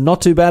the Vasa.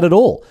 Not too bad at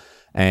all.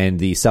 And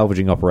the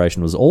salvaging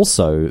operation was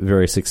also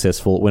very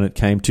successful when it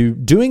came to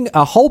doing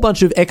a whole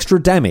bunch of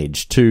extra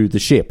damage to the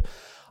ship.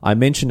 I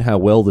mentioned how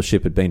well the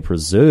ship had been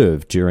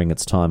preserved during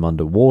its time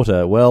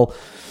underwater. Well,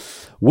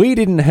 we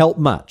didn't help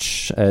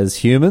much as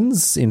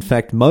humans. In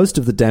fact, most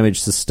of the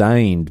damage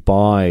sustained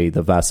by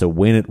the Vasa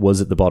when it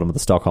was at the bottom of the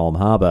Stockholm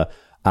harbour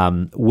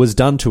was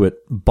done to it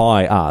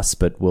by us,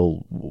 but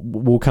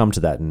we'll come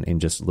to that in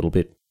just a little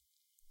bit.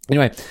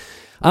 Anyway,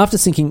 after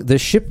sinking, the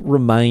ship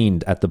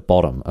remained at the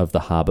bottom of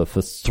the harbour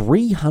for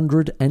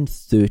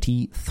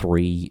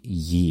 333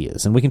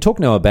 years. And we can talk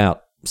now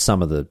about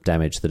some of the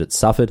damage that it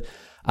suffered.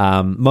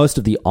 Most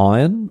of the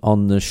iron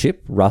on the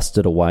ship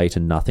rusted away to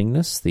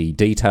nothingness. The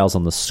details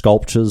on the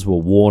sculptures were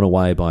worn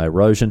away by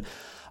erosion.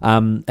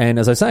 And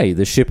as I say,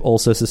 the ship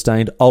also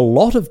sustained a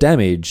lot of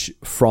damage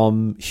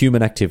from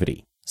human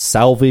activity.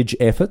 salvage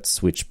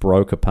efforts, which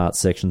broke apart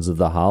sections of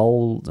the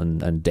hull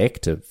and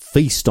deck to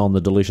feast on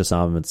the delicious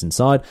armaments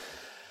inside.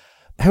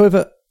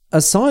 However,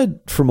 aside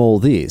from all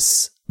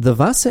this, the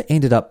Vasa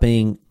ended up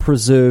being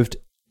preserved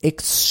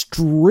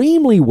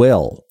extremely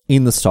well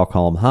in the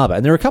Stockholm harbour.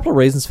 And there are a couple of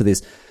reasons for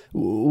this.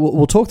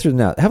 We'll talk through them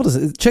now.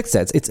 Check this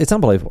out. It's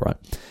unbelievable, right?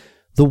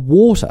 The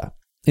water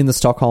in the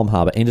Stockholm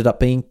harbour ended up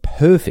being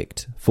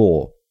perfect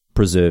for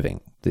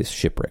preserving this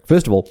shipwreck.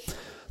 First of all,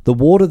 the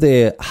water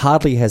there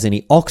hardly has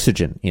any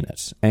oxygen in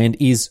it and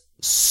is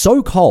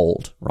so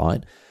cold,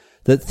 right,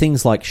 that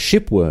things like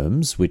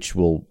shipworms, which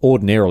will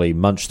ordinarily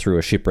munch through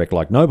a shipwreck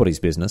like nobody's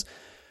business,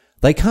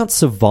 they can't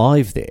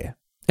survive there.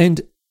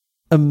 And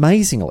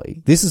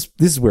amazingly, this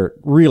is where it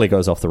really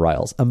goes off the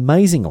rails.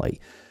 Amazingly,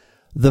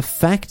 the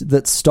fact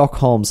that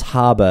Stockholm's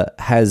harbour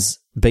has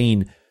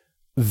been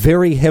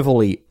very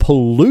heavily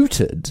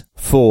polluted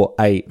for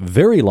a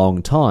very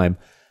long time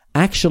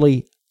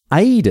actually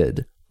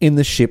aided in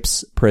the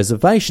ship's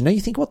preservation. Now you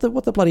think, what the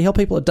bloody hell?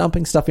 People are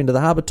dumping stuff into the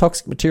harbour,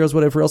 toxic materials,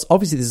 whatever else.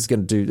 Obviously, this is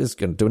going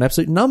to do an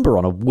absolute number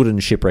on a wooden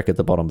shipwreck at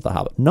the bottom of the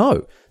harbour.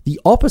 No, the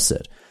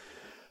opposite.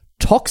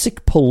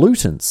 Toxic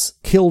pollutants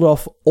killed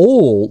off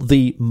all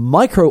the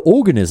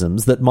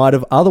microorganisms that might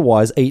have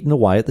otherwise eaten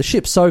away at the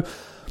ship. So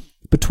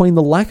between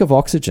the lack of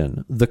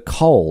oxygen, the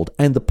cold,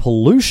 and the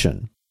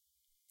pollution,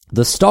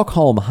 the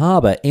Stockholm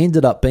harbour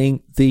ended up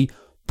being the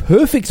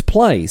perfect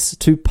place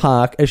to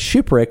park a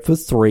shipwreck for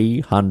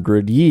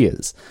 300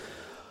 years.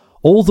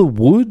 All the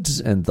wood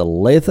and the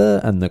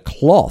leather and the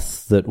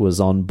cloth that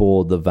was on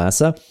board the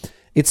Vasa,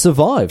 it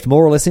survived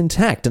more or less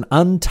intact and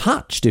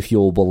untouched, if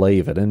you'll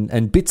believe it,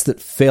 and bits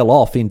that fell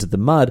off into the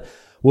mud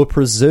were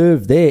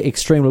preserved there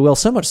extremely well,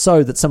 so much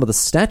so that some of the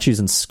statues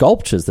and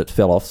sculptures that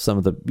fell off, some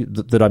of the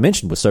that I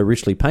mentioned were so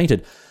richly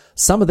painted,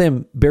 some of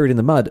them buried in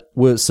the mud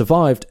were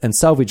survived and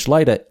salvaged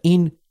later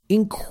in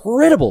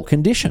incredible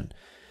condition.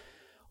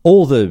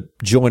 All the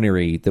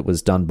joinery that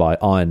was done by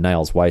iron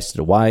nails wasted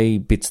away,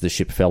 bits of the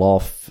ship fell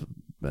off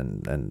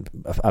and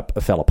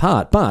fell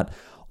apart, but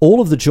all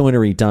of the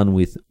joinery done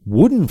with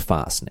wooden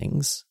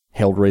fastenings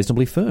held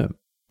reasonably firm.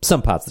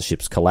 Some parts of the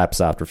ships collapsed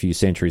after a few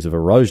centuries of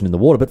erosion in the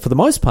water, but for the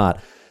most part,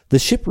 the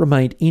ship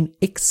remained in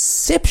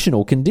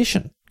exceptional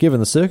condition, given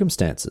the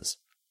circumstances.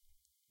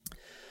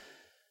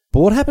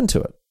 But what happened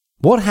to it?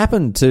 What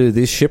happened to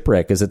this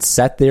shipwreck as it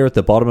sat there at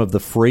the bottom of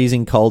the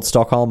freezing cold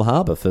Stockholm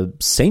harbour for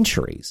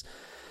centuries?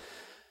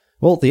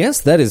 Well, the answer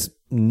to that is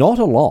not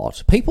a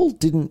lot. People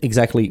didn't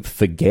exactly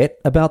forget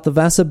about the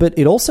Vasa, but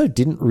it also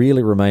didn't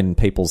really remain in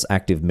people's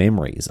active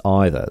memories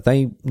either.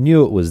 They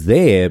knew it was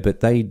there, but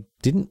they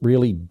didn't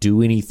really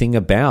do anything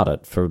about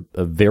it for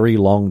a very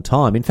long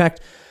time. In fact,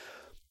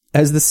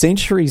 as the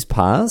centuries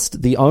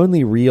passed, the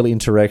only real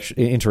interaction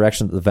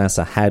that the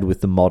Vasa had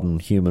with the modern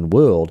human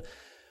world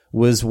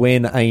was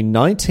when a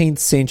 19th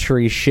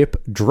century ship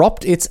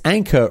dropped its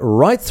anchor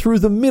right through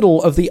the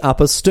middle of the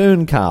upper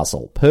stern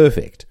castle.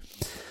 Perfect.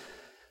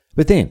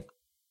 But then,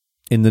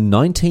 in the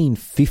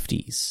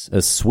 1950s,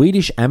 a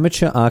Swedish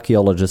amateur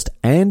archaeologist,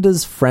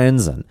 Anders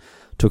Franzen,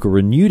 took a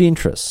renewed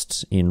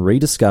interest in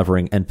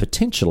rediscovering and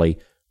potentially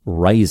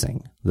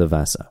raising the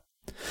Vasa.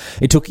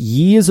 It took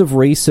years of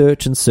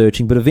research and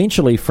searching, but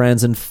eventually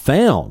Franzen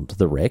found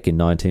the wreck in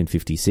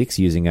 1956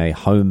 using a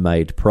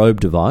homemade probe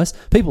device.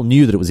 People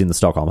knew that it was in the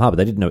Stockholm harbour.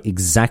 They didn't know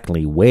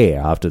exactly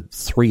where after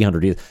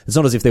 300 years. It's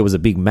not as if there was a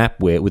big map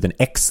with an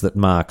X that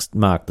marked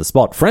the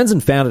spot.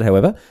 Franzen found it,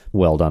 however.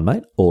 Well done,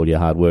 mate. All your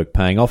hard work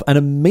paying off. And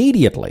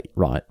immediately,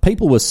 right,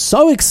 people were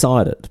so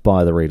excited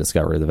by the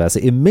rediscovery of the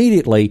Vasa,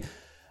 immediately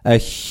a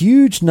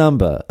huge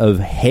number of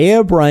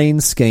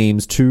harebrained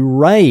schemes to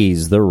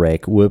raise the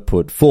wreck were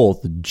put forth,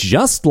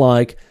 just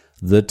like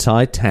the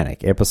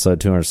Titanic.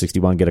 Episode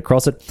 261, get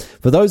across it.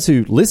 For those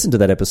who listened to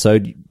that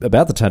episode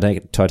about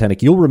the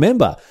Titanic, you'll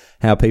remember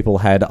how people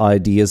had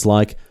ideas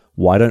like,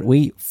 why don't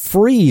we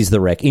freeze the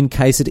wreck,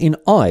 encase it in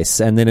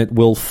ice, and then it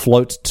will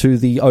float to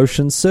the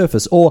ocean's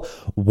surface? Or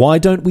why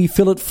don't we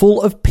fill it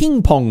full of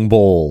ping pong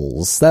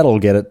balls? That'll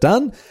get it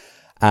done.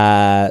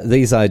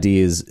 These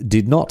ideas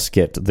did not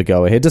get the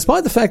go-ahead,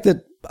 despite the fact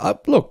that,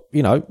 look,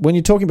 you know, when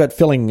you're talking about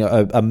filling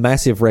a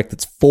massive wreck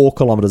that's 4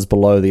 kilometres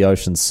below the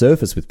ocean's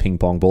surface with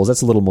ping-pong balls,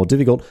 that's a little more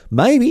difficult.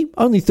 Maybe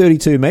only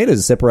 32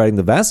 metres separating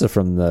the Vasa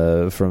from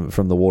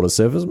the water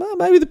surface. Well,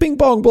 maybe the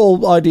ping-pong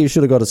ball idea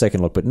should have got a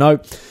second look, but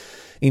no.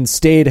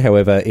 Instead,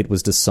 however, it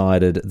was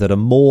decided that a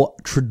more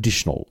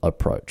traditional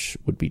approach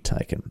would be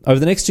taken. Over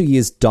the next 2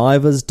 years,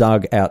 divers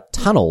dug out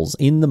tunnels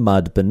in the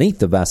mud beneath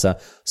the Vasa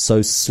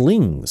so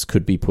slings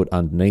could be put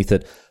underneath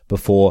it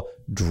before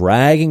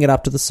dragging it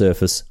up to the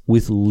surface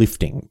with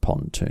lifting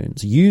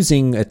pontoons,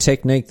 using a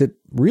technique that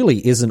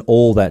really isn't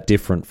all that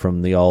different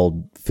from the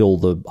old fill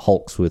the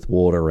hulks with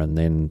water and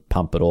then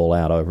pump it all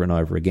out over and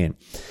over again.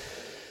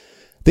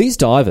 These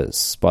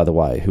divers, by the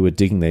way, who were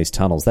digging these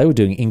tunnels, they were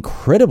doing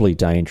incredibly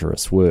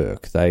dangerous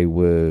work. They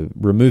were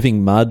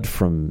removing mud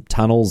from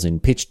tunnels in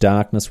pitch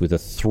darkness with a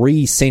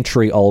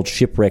 3-century-old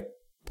shipwreck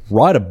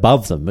right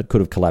above them. It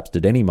could have collapsed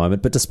at any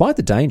moment. But despite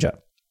the danger,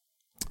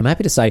 I'm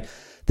happy to say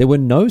There were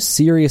no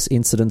serious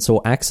incidents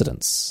or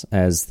accidents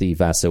as the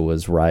Vasa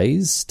was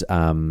raised.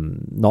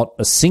 Not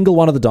a single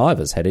one of the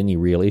divers had any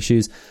real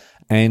issues.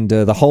 And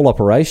the whole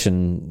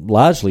operation,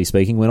 largely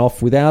speaking, went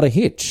off without a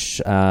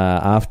hitch.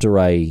 After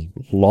a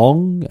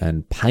long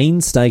and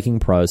painstaking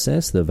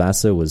process, the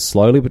Vasa was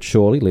slowly but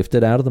surely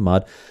lifted out of the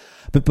mud.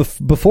 But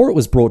before it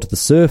was brought to the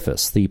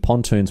surface, the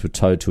pontoons were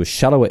towed to a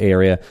shallower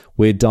area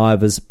where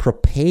divers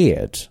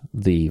prepared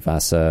the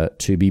Vasa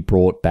to be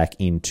brought back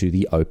into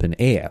the open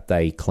air.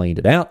 They cleaned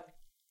it out.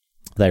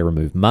 They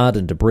removed mud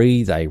and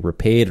debris. They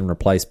repaired and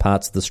replaced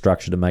parts of the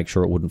structure to make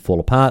sure it wouldn't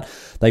fall apart.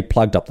 They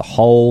plugged up the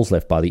holes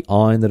left by the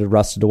iron that had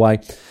rusted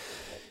away.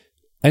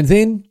 And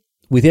then,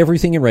 with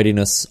everything in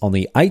readiness, on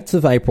the 8th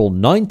of April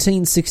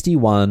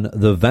 1961,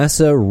 the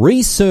Vasa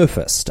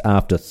resurfaced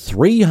after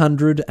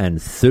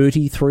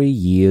 333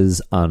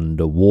 years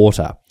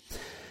underwater.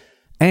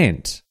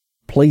 And,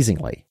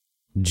 pleasingly,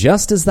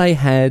 just as they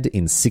had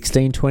in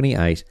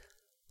 1628,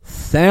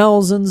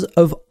 thousands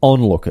of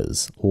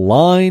onlookers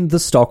lined the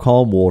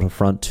Stockholm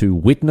waterfront to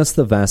witness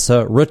the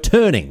Vasa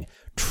returning,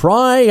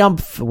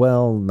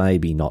 well,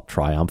 maybe not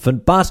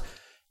triumphant, but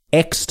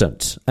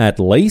extant at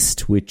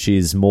least, which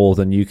is more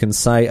than you can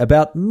say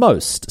about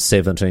most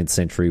 17th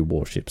century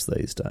warships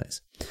these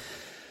days.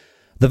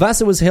 The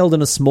Vasa was held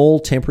in a small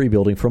temporary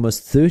building for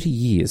almost 30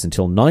 years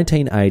until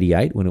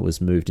 1988, when it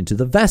was moved into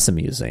the Vasa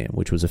Museum,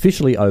 which was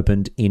officially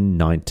opened in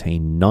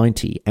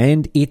 1990.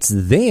 And it's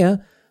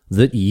there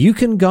that you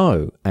can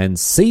go and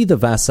see the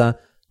Vasa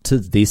to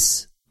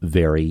this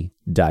very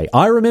day.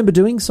 I remember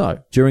doing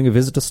so during a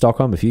visit to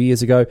Stockholm a few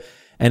years ago,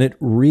 and it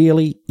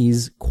really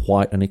is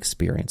quite an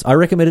experience. I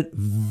recommend it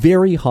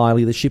very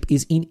highly. The ship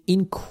is in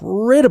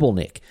incredible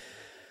nick.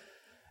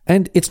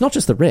 And it's not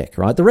just the wreck,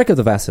 right? The wreck of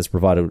the Vasa has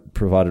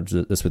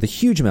provided us with a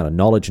huge amount of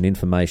knowledge and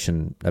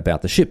information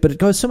about the ship, but it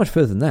goes so much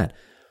further than that.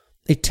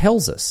 It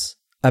tells us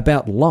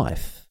about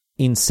life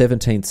in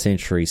 17th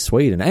century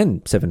Sweden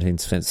and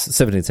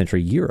 17th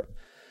century Europe.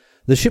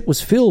 The ship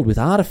was filled with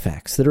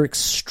artifacts that are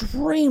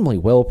extremely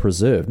well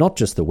preserved, not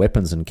just the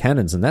weapons and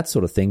cannons and that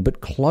sort of thing,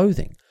 but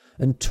clothing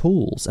and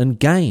tools and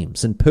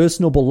games and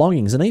personal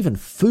belongings and even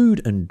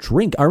food and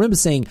drink. I remember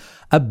seeing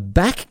a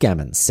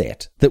backgammon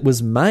set that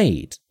was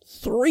made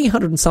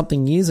 300 and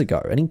something years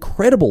ago, an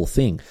incredible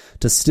thing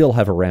to still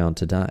have around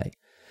today.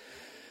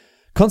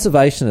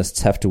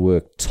 Conservationists have to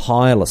work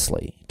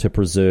tirelessly to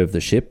preserve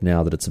the ship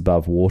now that it's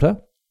above water,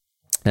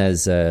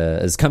 as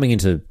coming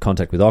into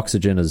contact with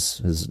oxygen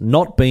has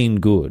not been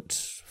good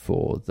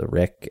for the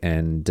wreck,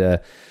 and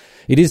it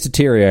is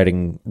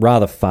deteriorating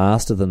rather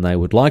faster than they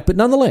would like. But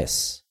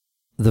nonetheless,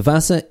 the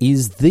Vasa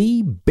is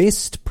the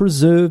best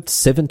preserved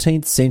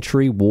 17th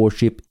century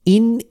warship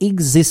in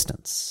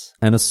existence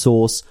and a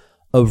source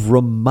of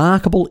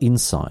remarkable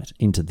insight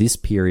into this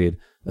period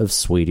of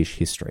Swedish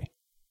history.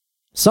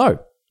 So,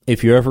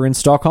 if you're ever in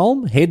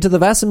Stockholm, head to the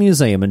Vasa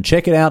Museum and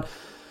check it out,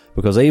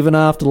 because even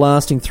after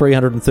lasting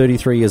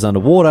 333 years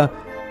underwater,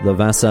 the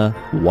Vasa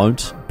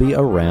won't be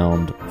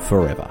around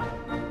forever.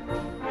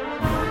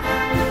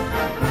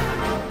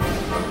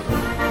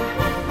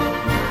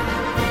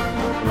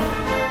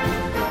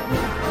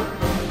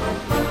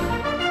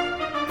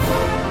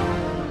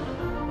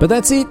 But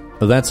that's it.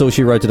 That's all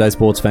she wrote today,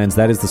 sports fans.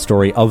 That is the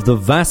story of the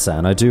Vasa,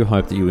 and I do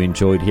hope that you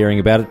enjoyed hearing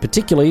about it,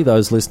 particularly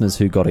those listeners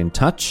who got in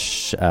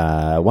touch.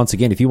 Once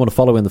again, if you want to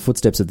follow in the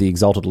footsteps of the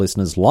exalted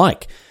listeners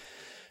like,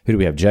 who do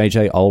we have?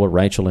 JJ, Ola,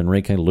 Rachel,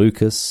 Enrique,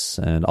 Lucas,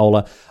 and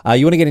Ola.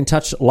 You want to get in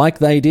touch like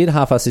they did,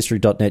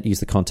 halfasshistory.net,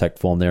 use the contact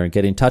form there and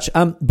get in touch.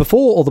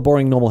 Before all the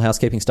boring normal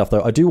housekeeping stuff,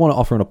 though, I do want to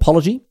offer an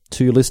apology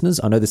to your listeners.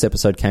 I know this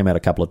episode came out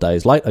a couple of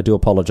days late. I do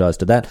apologise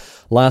to that.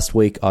 Last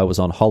week, I was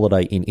on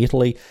holiday in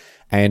Italy,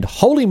 and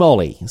holy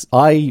moly,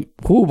 I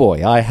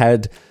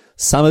had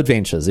some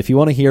adventures. If you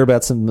want to hear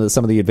about some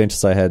of the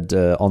adventures I had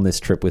on this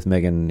trip with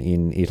Megan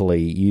in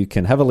Italy, you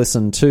can have a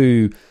listen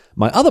to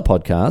my other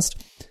podcast.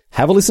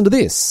 Have a listen to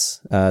this.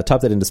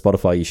 Type that into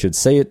Spotify. You should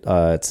see it.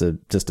 It's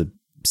just a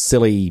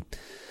silly,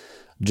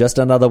 just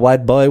another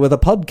white boy with a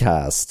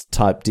podcast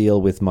type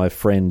deal with my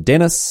friend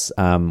Dennis.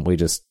 We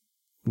just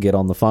get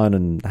on the phone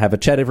and have a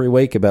chat every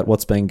week about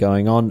what's been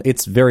going on.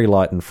 It's very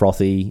light and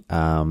frothy.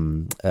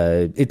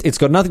 It's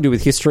got nothing to do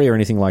with history or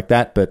anything like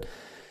that, but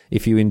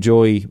if you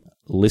enjoy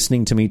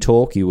listening to me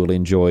talk, you will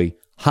enjoy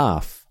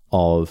half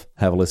of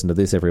Have a Listen to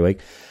This every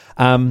week.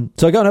 So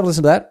go and have a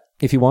listen to that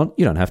if you want.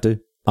 You don't have to.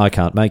 I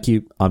can't make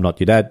you. I'm not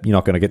your dad. You're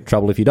not going to get in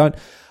trouble if you don't.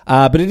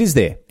 But it is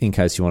there in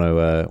case you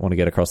want to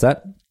get across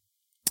that.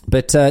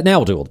 But now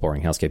we'll do all the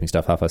boring housekeeping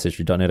stuff.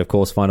 halfasshistory.net, of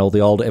course. Find all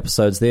the old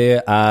episodes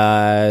there.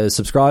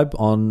 Subscribe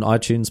on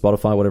iTunes,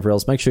 Spotify, whatever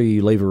else. Make sure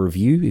you leave a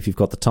review if you've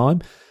got the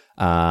time.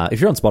 If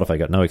you're on Spotify, you've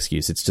got no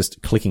excuse. It's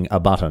just clicking a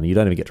button. You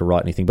don't even get to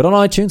write anything. But on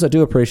iTunes, I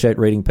do appreciate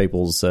reading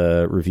people's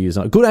reviews,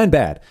 good and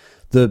bad.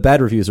 The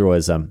bad reviews are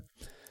always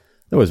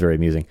very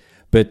amusing.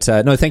 But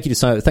no, thank you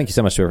so much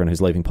to everyone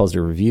who's leaving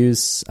positive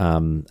reviews.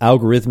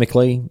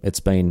 Algorithmically, it's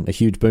been a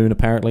huge boon.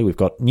 Apparently, we've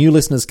got new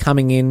listeners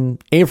coming in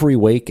every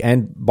week.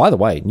 And by the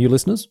way, new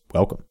listeners,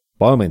 welcome.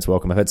 by all means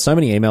welcome. I've had so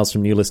many emails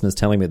from new listeners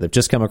telling me they've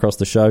just come across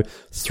the show,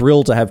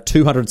 thrilled to have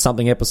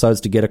 200-something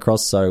episodes to get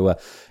across, so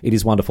it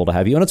is wonderful to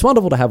have you. And it's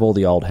wonderful to have all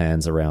the old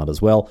hands around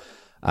as well,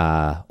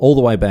 all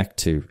the way back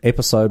to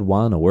episode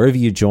 1 or wherever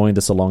you joined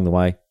us along the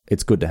way.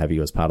 It's good to have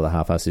you as part of the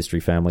Half-Arsed History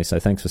family, so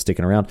thanks for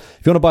sticking around.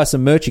 If you want to buy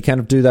some merch, you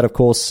can do that, of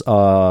course,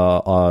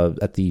 on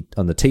the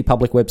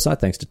TeePublic website.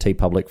 Thanks to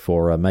TeePublic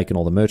for making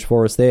all the merch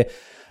for us there.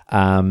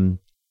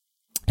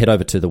 Head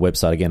over to the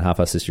website again,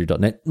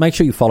 halfarsedhistory.net. Make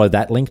sure you follow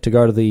that link to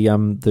go to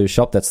the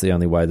shop. That's the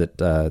only way that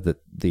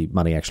the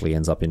money actually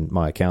ends up in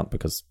my account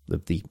because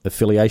of the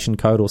affiliation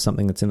code or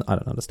something that's in. I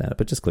don't understand it,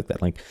 but just click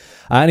that link.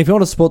 And if you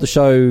want to support the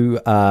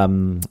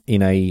show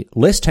in a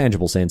less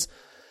tangible sense,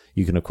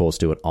 you can, of course,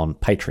 do it on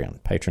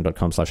Patreon,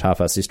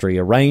 patreon.com/halfarsedhistory.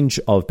 A range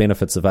of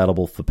benefits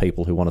available for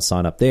people who want to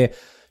sign up there.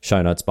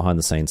 Show notes,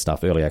 behind-the-scenes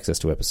stuff, early access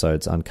to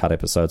episodes, uncut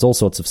episodes, all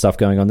sorts of stuff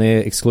going on there,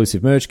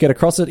 exclusive merch. Get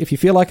across it if you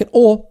feel like it,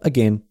 or,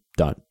 again,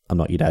 don't. I'm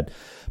not your dad.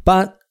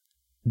 But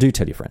do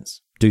tell your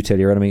friends. Do tell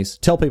your enemies.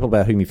 Tell people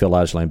about whom you feel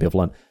largely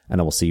ambivalent,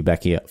 and I will see you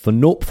back here for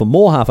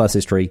more Half-Arsed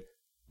History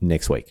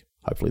next week.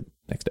 Hopefully,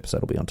 next episode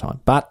will be on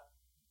time. But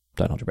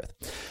don't hold your breath.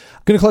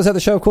 I'm going to close out the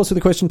show, of course, with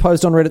a question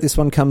posed on Reddit. This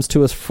one comes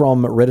to us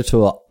from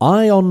Redditor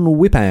Ion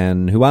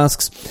Whipan, who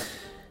asks,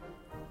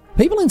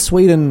 people in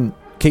Sweden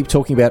keep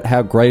talking about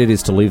how great it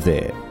is to live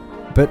there,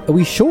 but are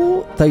we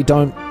sure they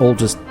don't all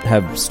just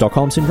have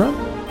Stockholm Syndrome?